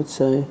everything, I would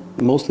say.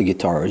 Mostly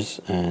guitars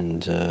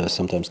and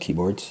sometimes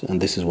keyboards. And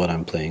this is what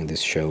I'm playing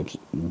this show.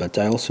 But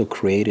I also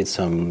created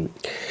some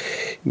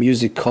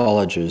music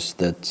collages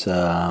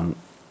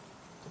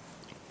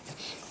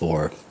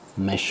or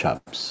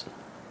mashups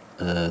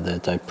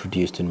that I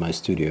produced in my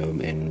studio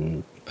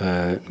in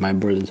my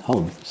brother's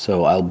home.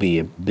 So I'll be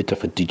a bit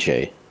of a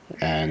DJ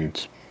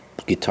and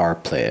guitar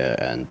player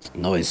and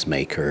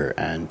noisemaker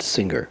and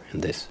singer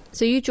in this.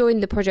 So you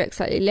joined the project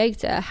slightly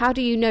later. How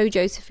do you know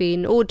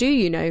Josephine, or do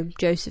you know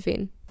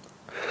Josephine?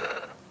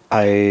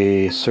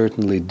 I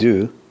certainly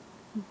do.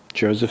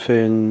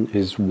 Josephine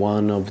is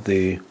one of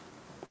the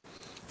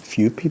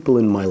few people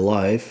in my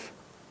life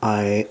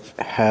I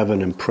have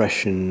an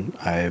impression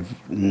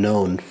I've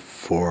known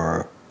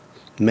for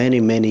many,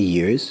 many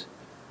years.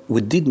 We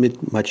did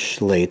meet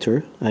much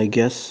later, I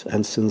guess,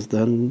 and since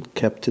then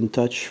kept in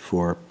touch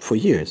for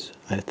years,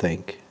 I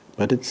think.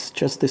 But it's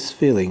just this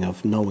feeling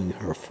of knowing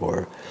her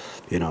for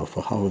half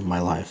of my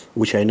life,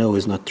 which I know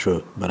is not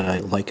true, but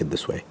I like it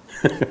this way.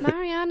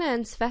 Mariana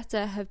and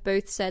Sveta have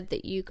both said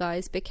that you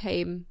guys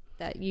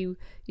that you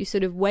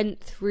sort of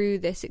went through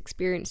this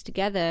experience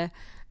together,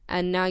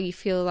 and now you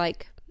feel they've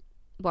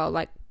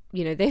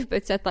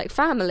both said like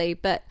family,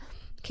 but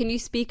can you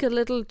speak a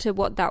little to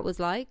what that was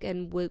like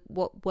and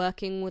what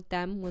working with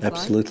them was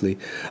Absolutely.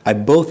 I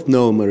both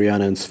know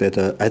Mariana and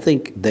Sveta. I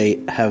think they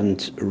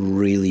haven't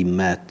really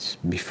met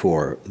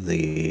before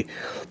the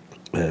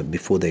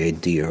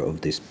idea of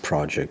this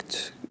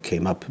project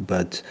came up,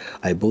 but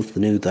I both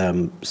knew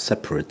them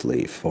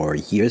separately for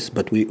years,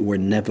 but we were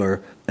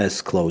never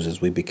as close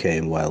as we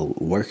became while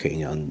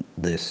working on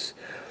this.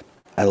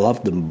 I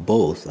loved them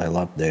both. I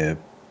loved their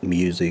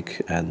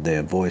music and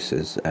their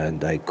voices,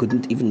 and I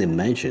couldn't even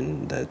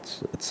imagine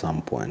that at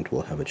some point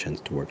we'll have a chance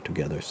to work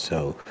together.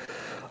 So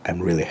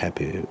I'm really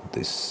happy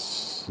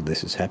this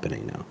is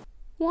happening now.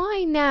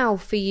 Why now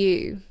for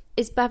you?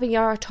 Is Baba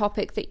Yar a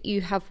topic that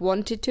you have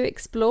wanted to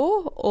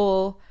explore,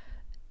 or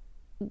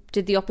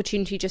did the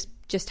opportunity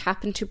just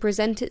happen to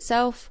present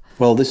itself?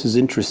 Well, this is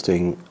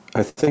interesting.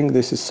 I think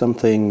this is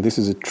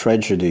a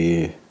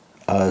tragedy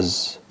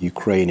as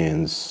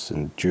Ukrainians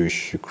and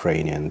Jewish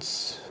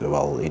Ukrainians,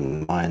 well,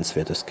 in my and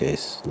Sveta's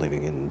case,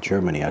 living in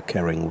Germany, are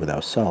carrying with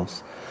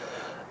ourselves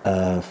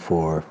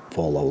for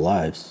all our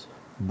lives.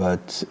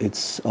 But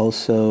it's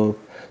also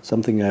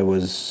something I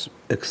was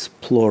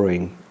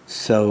exploring.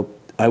 So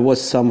I was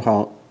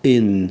somehow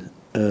in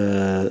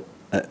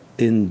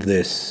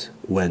this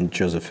when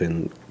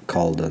Josephine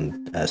called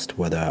and asked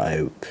whether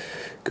I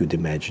could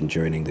imagine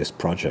joining this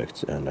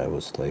project, and I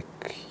was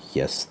like,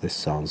 yes, this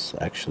sounds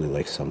actually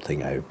like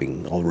something I've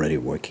been already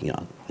working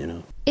on,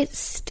 It's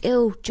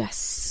still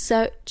just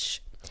such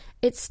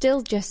a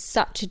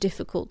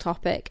difficult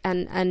topic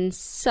and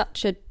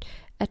such a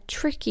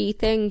tricky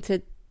thing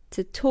to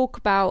talk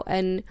about,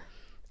 and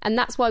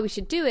that's why we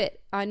should do it,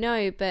 I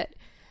know, but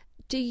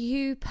do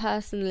you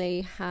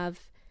personally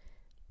have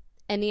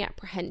any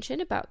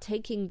apprehension about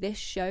taking this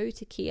show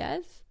to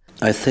Kiev?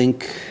 I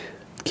think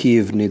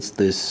Kiev needs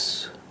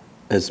this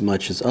as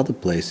much as other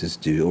places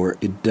do, or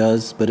it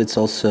does, but it's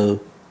also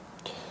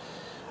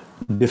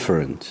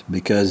different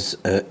because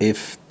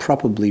if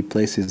probably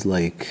places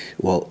like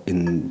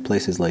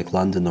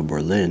London or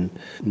Berlin,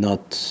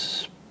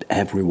 not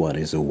everyone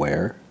is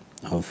aware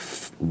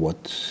of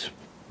what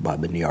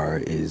Baba Yar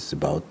is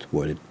about,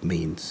 what it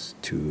means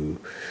to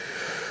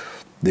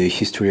the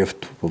history of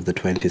the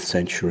 20th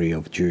century,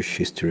 of Jewish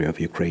history, of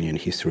Ukrainian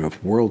history,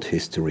 of world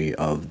history,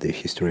 of the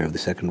history of the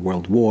Second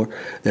World War,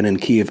 then in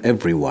Kiev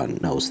everyone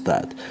knows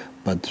that.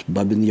 But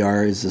Baba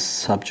Yar is a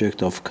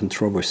subject of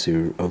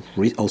controversy,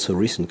 also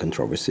recent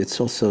controversy. It's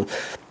also,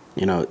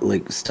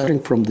 starting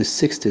from the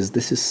 60s,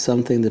 this is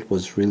something that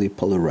was really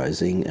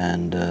polarizing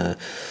and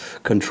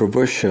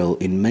controversial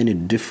in many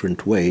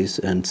different ways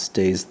and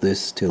stays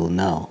this till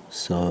now.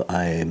 So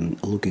I'm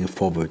looking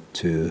forward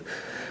to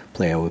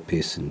play our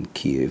piece in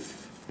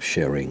Kiev,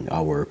 sharing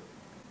our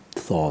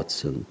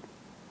thoughts and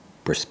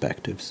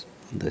perspectives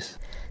on this.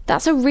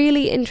 that's a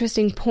really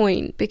interesting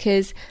point,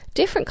 because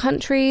different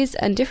countries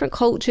and different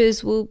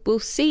cultures will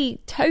see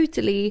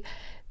totally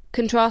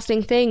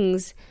contrasting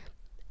things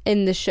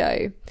in the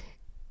show,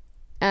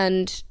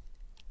 and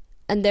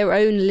their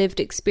own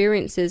lived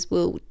experiences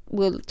will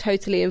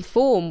totally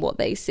inform what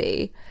they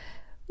see.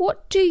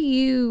 What do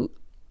you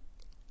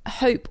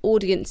hope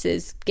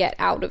audiences get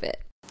out of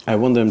it? I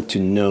want them to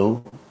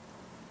know,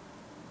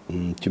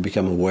 to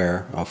become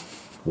aware of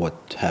what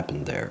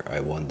happened there. I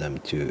want them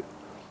to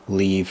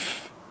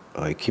leave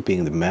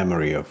keeping the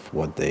memory of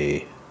what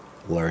they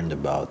learned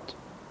about,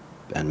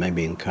 and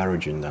maybe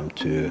encouraging them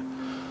to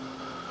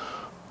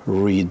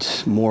read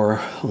more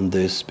on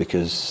this,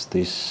 because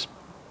this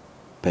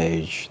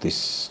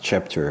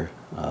chapter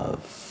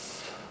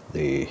of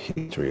the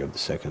history of the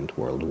Second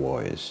World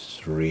War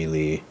is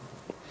really,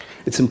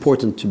 it's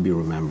important to be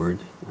remembered.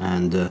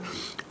 And the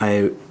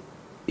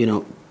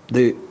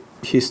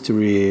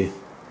history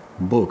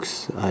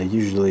books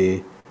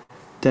usually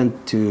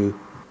tend to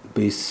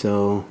be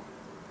so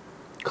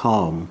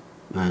calm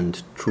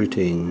and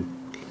treating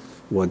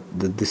what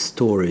the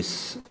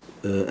stories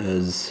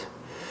as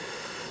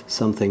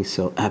something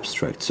so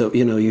abstract. So,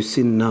 you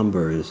see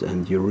numbers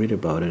and you read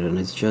about it, and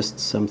it's just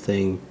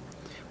something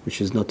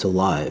which is not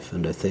alive.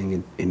 And I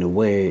think in a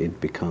way it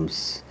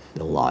becomes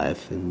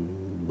alive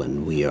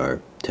when we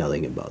are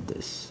telling about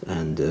this.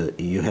 And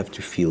you have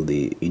to feel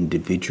the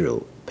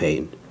individual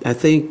pain. I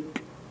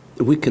think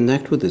we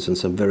connect with this on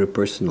some very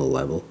personal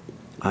level,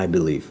 I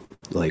believe,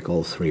 like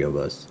all three of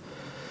us.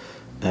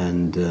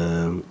 And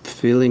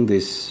feeling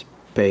this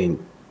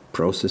pain,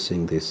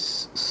 processing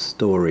this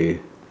story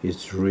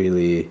is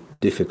really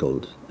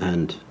difficult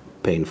and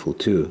painful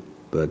too.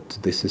 But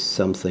this is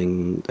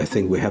something I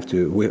think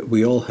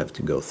we all have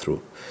to go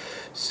through.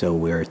 So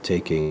we are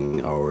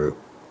taking our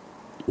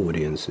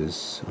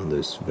audiences on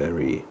this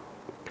very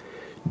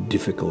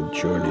difficult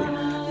journey.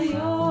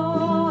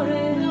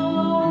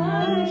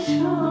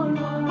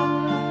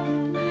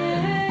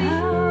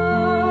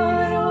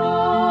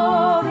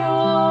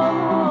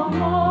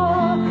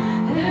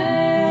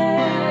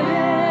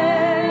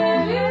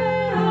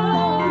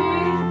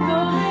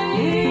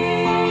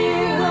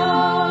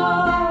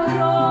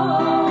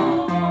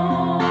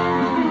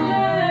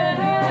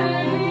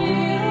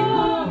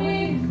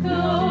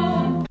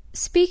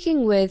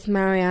 Speaking with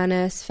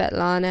Mariana,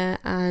 Svetlana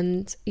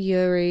and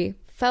Yuri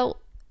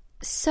felt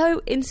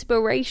so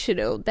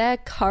inspirational, their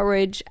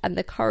courage and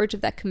the courage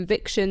of their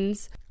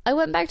convictions. I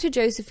went back to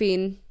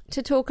Josephine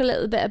to talk a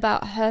little bit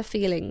about her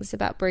feelings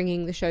about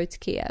bringing the show to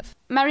Kiev.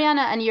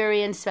 Mariana and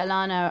Yuri and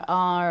Svetlana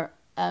are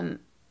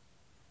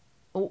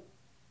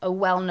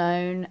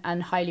well-known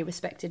and highly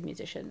respected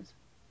musicians.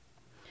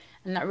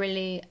 And that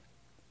really...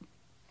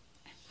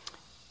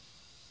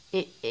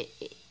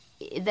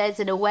 there's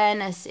an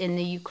awareness in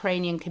the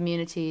Ukrainian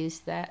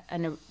communities that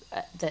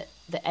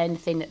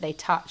anything that they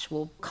touch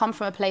will come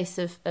from a place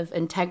of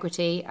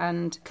integrity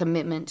and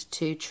commitment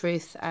to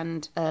truth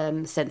and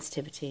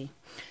sensitivity.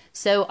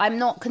 So I'm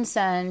not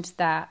concerned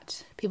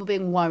that people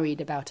being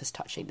worried about us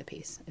touching the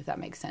piece, if that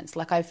makes sense.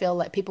 Like, I feel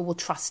like people will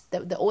trust,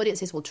 the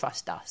audiences will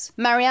trust us.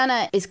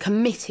 Mariana is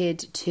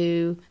committed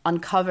to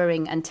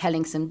uncovering and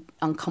telling some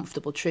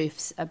uncomfortable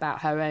truths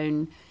about her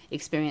own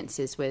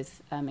experiences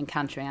with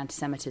encountering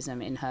anti-Semitism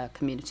in her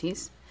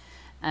communities.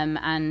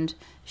 And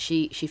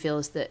she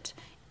feels that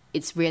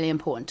it's really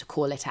important to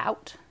call it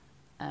out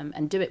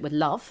and do it with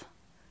love,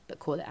 but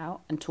call it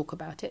out and talk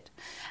about it.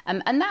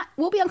 And that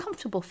will be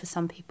uncomfortable for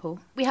some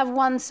people. We have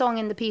one song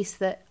in the piece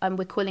that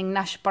we're calling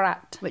Nash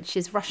Brat, which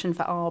is Russian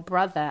for our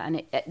brother.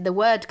 And the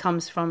word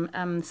comes from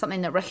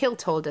something that Rachel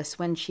told us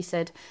when she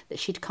said that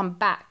she'd come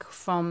back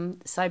from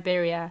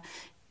Siberia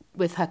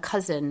with her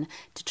cousin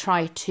to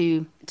try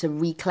to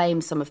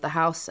reclaim some of the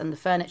house and the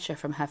furniture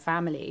from her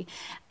family.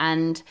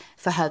 And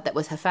for her, that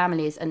was her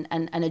family's.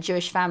 And a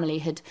Jewish family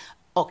had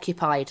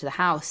occupied the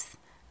house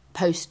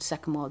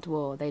post-Second World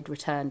War. They'd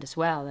returned as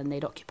well, and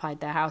they'd occupied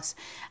their house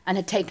and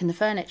had taken the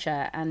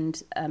furniture.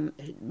 And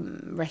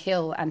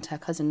Rahil and her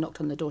cousin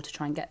knocked on the door to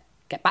try and get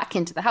back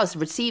into the house,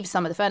 receive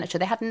some of the furniture.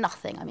 They had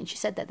nothing. I mean, she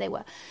said that they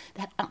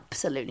had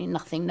absolutely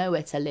nothing,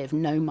 nowhere to live,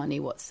 no money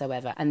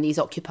whatsoever. And these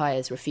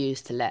occupiers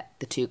refused to let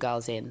the two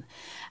girls in.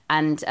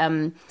 And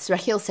so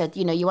Rahil said,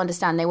 you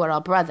understand, they were our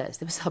brothers.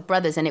 They were our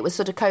brothers, and it was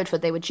sort of code for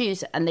they were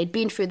Jews, and they'd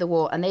been through the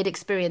war, and they'd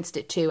experienced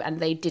it too,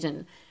 and they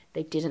didn't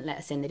let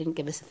us in. They didn't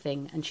give us a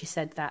thing. And she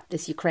said that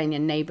this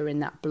Ukrainian neighbour in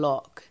that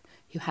block,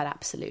 who had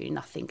absolutely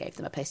nothing, gave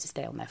them a place to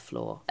stay on their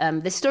floor.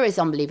 This story is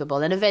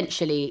unbelievable. And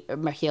eventually,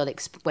 Mariel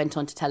went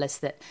on to tell us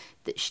that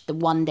the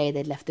one day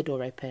they'd left the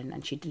door open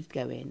and she did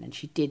go in, and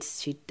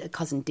a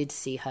cousin did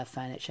see her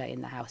furniture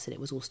in the house, and it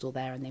was all still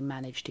there, and they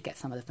managed to get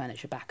some of the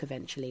furniture back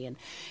eventually. And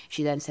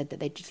she then said that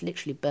they just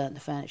literally burnt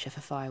the furniture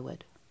for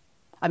firewood.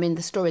 I mean,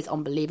 the story is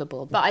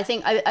unbelievable. But I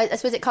think, I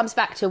suppose it comes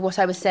back to what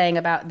I was saying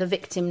about the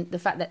victim, the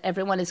fact that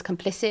everyone is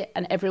complicit,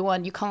 and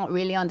you can't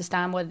really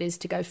understand what it is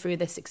to go through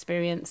this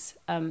experience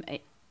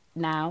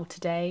now,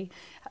 today,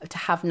 to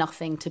have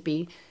nothing, to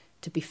be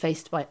to be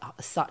faced by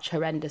such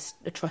horrendous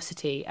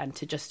atrocity and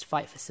to just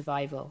fight for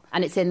survival.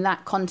 And it's in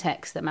that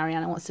context that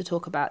Mariana wants to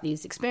talk about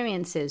these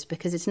experiences,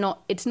 because it's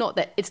not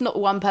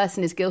one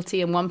person is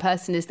guilty and one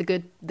person is the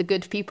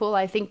good people.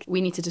 I think we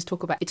need to just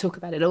talk about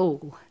it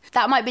all.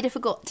 That might be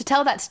difficult to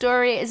tell. That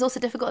story is also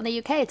difficult in the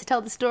UK. To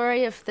tell the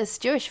story of this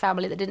Jewish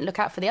family that didn't look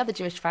out for the other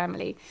Jewish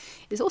family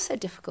is also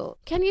difficult.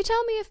 Can you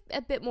tell me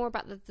a bit more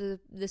about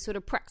the sort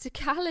of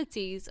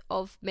practicalities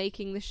of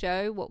making the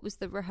show? What was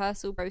the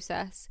rehearsal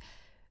process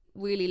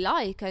really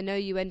like? I know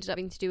you ended up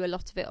having to do a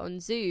lot of it on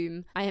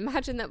Zoom. I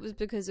imagine that was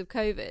because of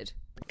COVID.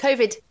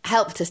 COVID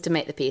helped us to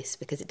make the piece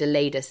because it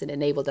delayed us and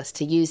enabled us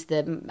to use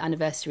the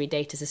anniversary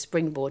date as a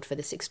springboard for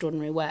this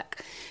extraordinary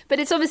work. But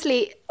it's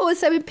obviously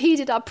also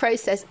impeded our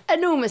process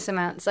enormous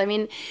amounts. I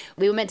mean,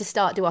 we were meant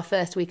to do our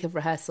first week of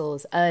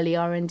rehearsals, early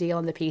R&D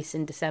on the piece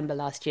in December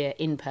last year,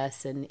 in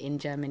person in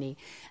Germany,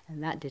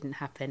 and that didn't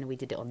happen. We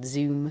did it on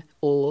Zoom,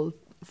 all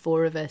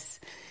four of us,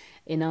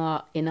 in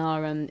our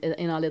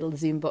little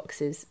Zoom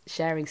boxes,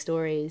 sharing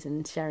stories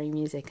and sharing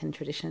music and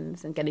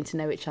traditions and getting to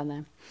know each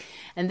other.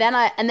 And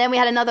then we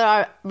had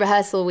another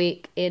rehearsal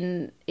week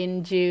in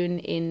June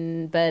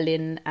in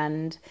Berlin,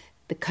 and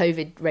the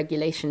COVID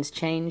regulations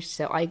changed,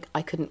 so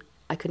I couldn't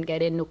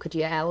get in, nor could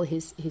Yael,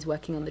 who's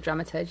working on the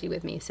dramaturgy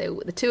with me. So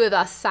the two of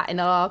us sat in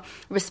our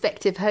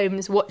respective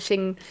homes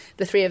watching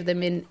the three of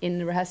them in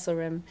the rehearsal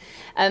room.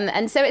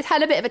 And so it's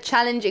had a bit of a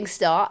challenging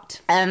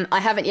start. I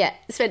haven't yet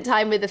spent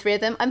time with the three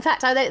of them. In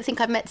fact, I don't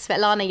think I've met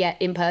Svetlana yet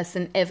in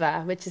person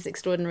ever, which is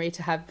extraordinary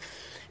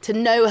to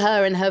know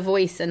her and her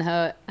voice and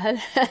her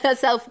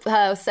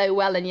so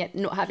well, and yet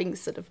not having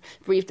sort of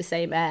breathed the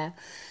same air.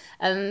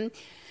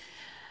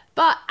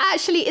 But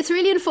actually, it's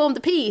really informed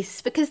the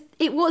piece, because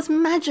it was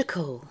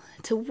magical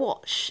to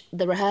watch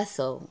the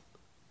rehearsal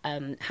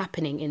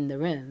happening in the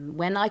room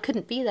when I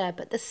couldn't be there.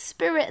 But the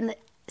spirit and the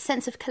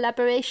sense of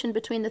collaboration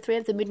between the three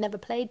of them who'd never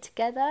played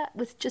together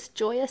was just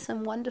joyous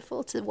and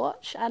wonderful to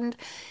watch. And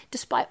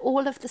despite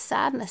all of the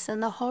sadness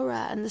and the horror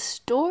and the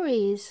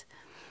stories,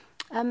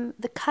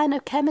 the kind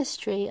of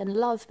chemistry and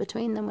love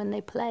between them when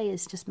they play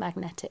is just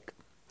magnetic.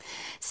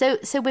 So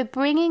we're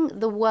bringing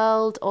the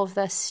world of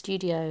the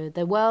studio,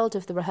 the world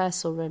of the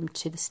rehearsal room,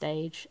 to the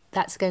stage.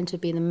 That's going to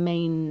be the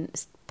main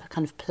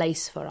kind of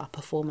place for our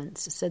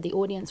performance. So the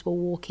audience will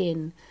walk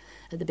in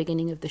at the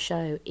beginning of the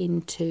show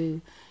into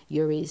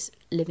Yuri's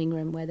living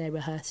room where they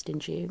rehearsed in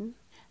June,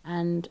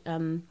 and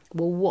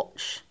we'll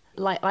watch,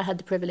 like I had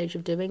the privilege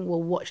of doing,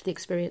 we'll watch the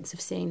experience of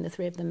seeing the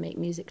three of them make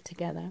music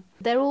together.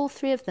 All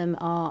three of them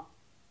are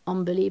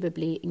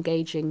unbelievably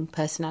engaging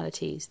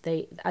personalities.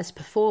 They, as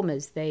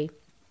performers, they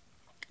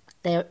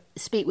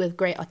speak with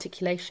great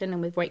articulation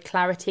and with great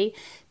clarity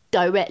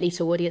directly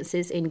to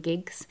audiences in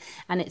gigs.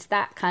 And it's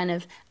that kind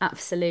of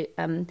absolute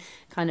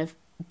kind of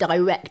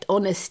direct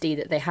honesty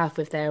that they have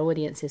with their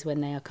audiences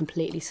when they are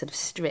completely sort of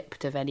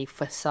stripped of any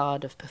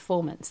facade of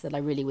performance that I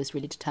really was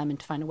determined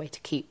to find a way to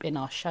keep in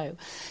our show.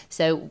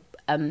 So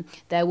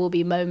there will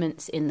be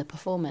moments in the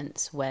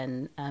performance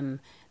when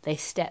they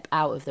step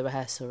out of the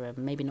rehearsal room,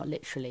 maybe not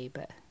literally,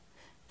 but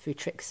through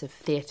tricks of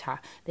theatre,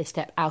 they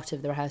step out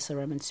of the rehearsal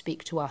room and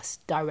speak to us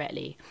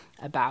directly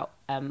about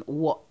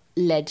what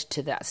led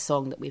to that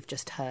song that we've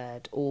just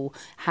heard, or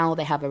how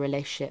they have a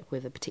relationship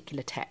with a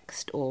particular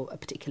text or a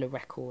particular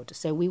record.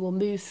 So we will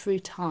move through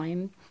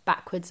time,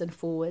 backwards and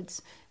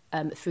forwards,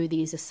 through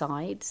these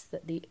asides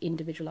that the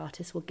individual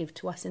artists will give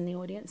to us in the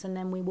audience, and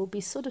then we will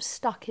be sort of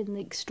stuck in the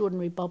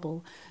extraordinary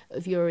bubble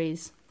of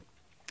Yuri's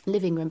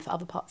living room for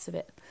other parts of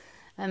it.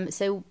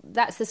 So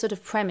that's the sort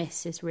of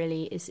premise,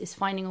 is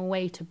finding a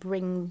way to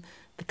bring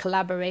the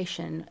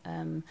collaboration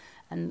and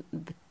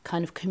the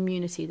kind of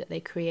community that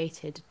they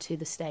created to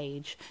the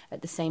stage,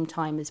 at the same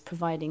time as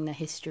providing the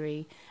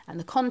history and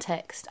the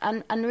context,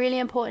 and really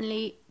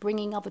importantly,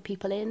 bringing other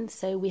people in.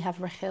 So we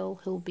have Rachel,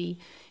 who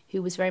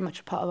was very much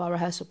a part of our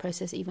rehearsal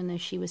process, even though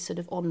she was sort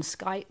of on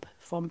Skype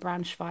from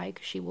Braunschweig.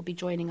 She will be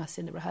joining us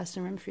in the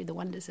rehearsal room through the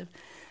wonders of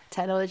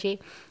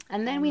technology.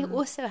 And then we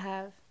also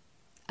have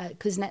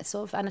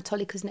Kuznetsov,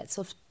 Anatoly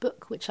Kuznetsov's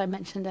book, which I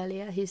mentioned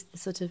earlier. He's the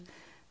sort of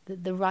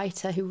the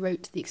writer who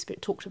wrote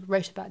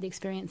about the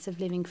experience of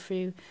living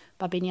through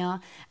Babyn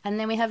Yar. And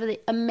then we have the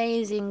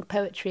amazing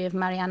poetry of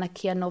Mariana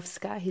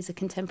Kianovska, who's a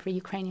contemporary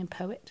Ukrainian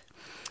poet.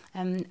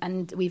 And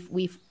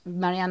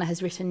Mariana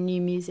has written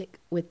new music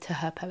to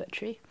her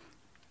poetry.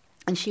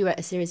 And she wrote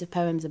a series of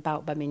poems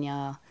about Babyn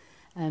Yar,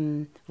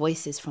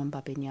 voices from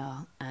Babyn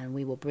Yar, and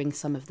we will bring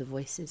some of the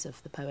voices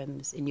of the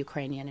poems in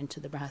Ukrainian into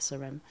the rehearsal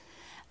room.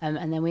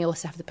 And then we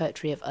also have the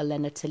poetry of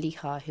Olena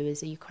Telicha, who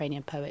is a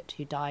Ukrainian poet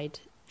who died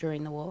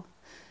during the war,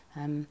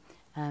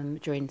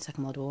 during the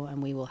Second World War,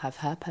 and we will have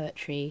her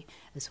poetry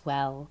as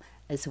well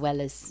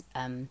as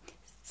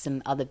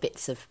some other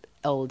bits of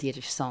old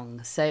Yiddish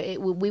songs. So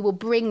we will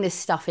bring this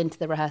stuff into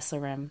the rehearsal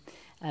room,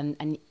 and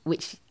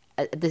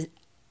to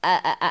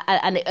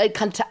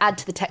add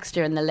to the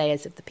texture and the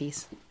layers of the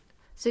piece.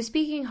 So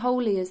speaking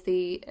wholly as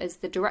the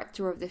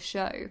director of this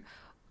show,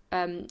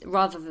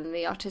 rather than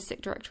the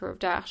artistic director of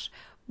Dash,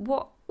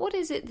 what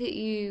is it that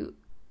you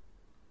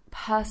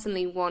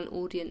personally want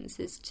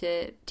audiences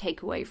to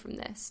take away from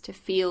this, to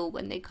feel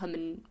when they come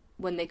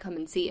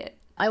and see it?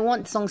 I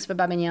want Songs for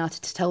Babyn Yar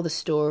to tell the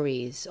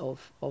stories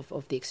of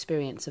the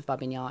experience of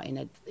Babyn Yar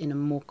in a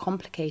more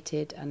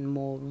complicated and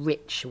more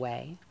rich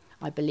way.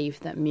 I believe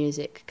that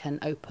music can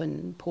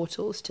open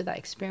portals to that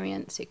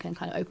experience. It can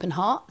kind of open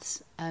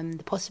hearts.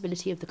 The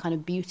possibility of the kind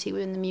of beauty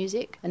within the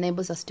music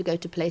enables us to go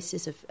to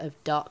places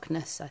of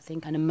darkness, I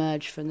think, and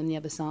emerge from them the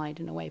other side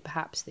in a way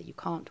perhaps that you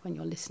can't when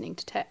you're listening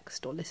to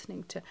text or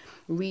listening to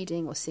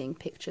reading or seeing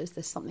pictures.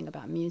 There's something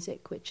about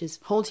music which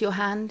holds your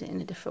hand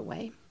in a different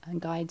way and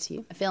guides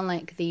you. I feel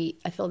like the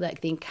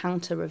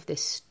encounter of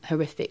this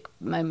horrific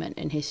moment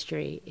in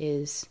history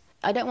is...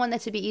 I don't want there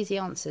to be easy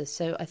answers,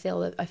 so I feel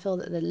that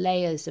the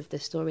layers of the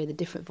story, the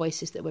different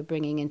voices that we're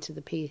bringing into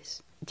the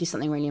piece, do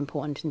something really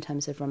important in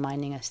terms of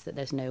reminding us that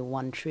there's no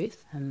one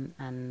truth, and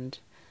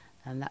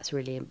that's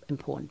really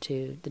important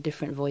too. The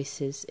different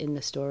voices in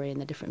the story and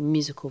the different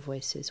musical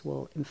voices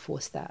will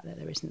enforce that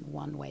there isn't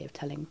one way of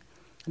telling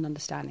and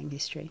understanding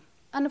history.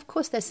 And of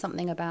course, there's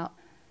something about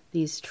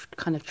these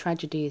kind of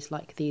tragedies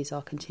like these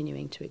are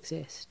continuing to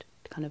exist,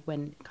 kind of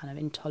when kind of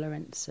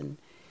intolerance and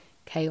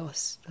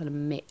chaos kind of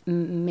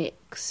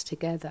mix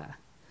together,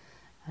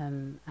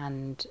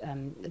 and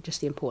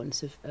just the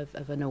importance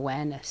of an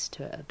awareness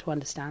to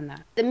understand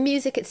that. The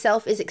music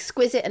itself is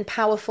exquisite and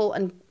powerful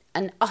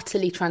and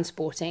utterly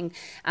transporting,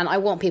 and I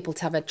want people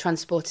to have a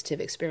transportative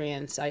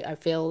experience. I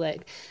feel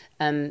like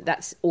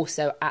that's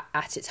also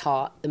at its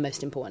heart the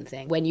most important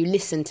thing. When you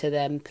listen to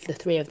them, the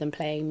three of them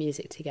playing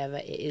music together,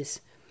 it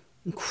is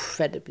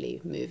incredibly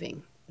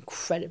moving,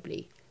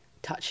 incredibly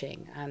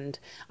touching. And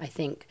I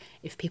think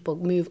if people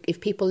leave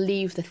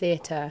the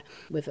theatre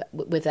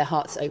with their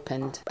hearts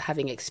opened,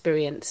 having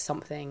experienced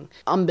something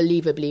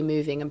unbelievably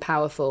moving and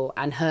powerful,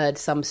 and heard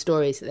some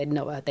stories that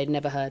they'd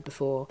never heard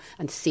before,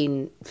 and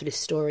seen this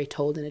story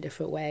told in a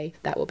different way,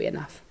 that will be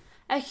enough.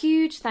 A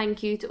huge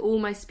thank you to all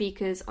my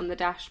speakers on the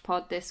Dash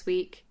Pod this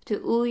week, to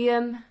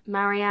Uljum,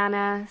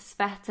 Mariana,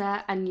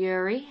 Sveta and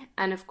Yuri,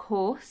 and of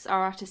course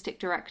our artistic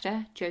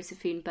director,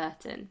 Josephine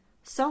Burton.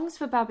 Songs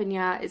for Babyn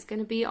Yar is going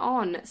to be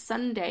on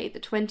Sunday, the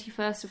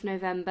 21st of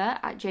November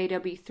at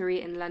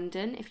JW3 in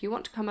London if you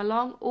want to come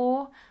along,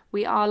 or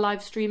we are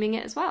live streaming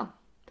it as well.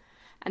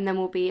 And then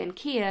we'll be in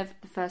Kiev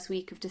the first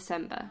week of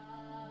December.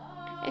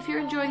 If you're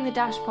enjoying the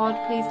Dash Pod,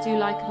 please do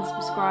like and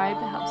subscribe.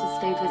 It helps us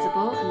stay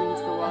visible and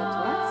means the world to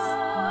us.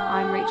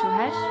 I'm Rachel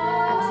Head,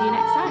 and see you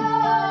next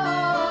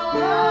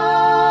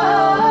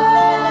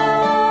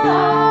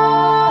time.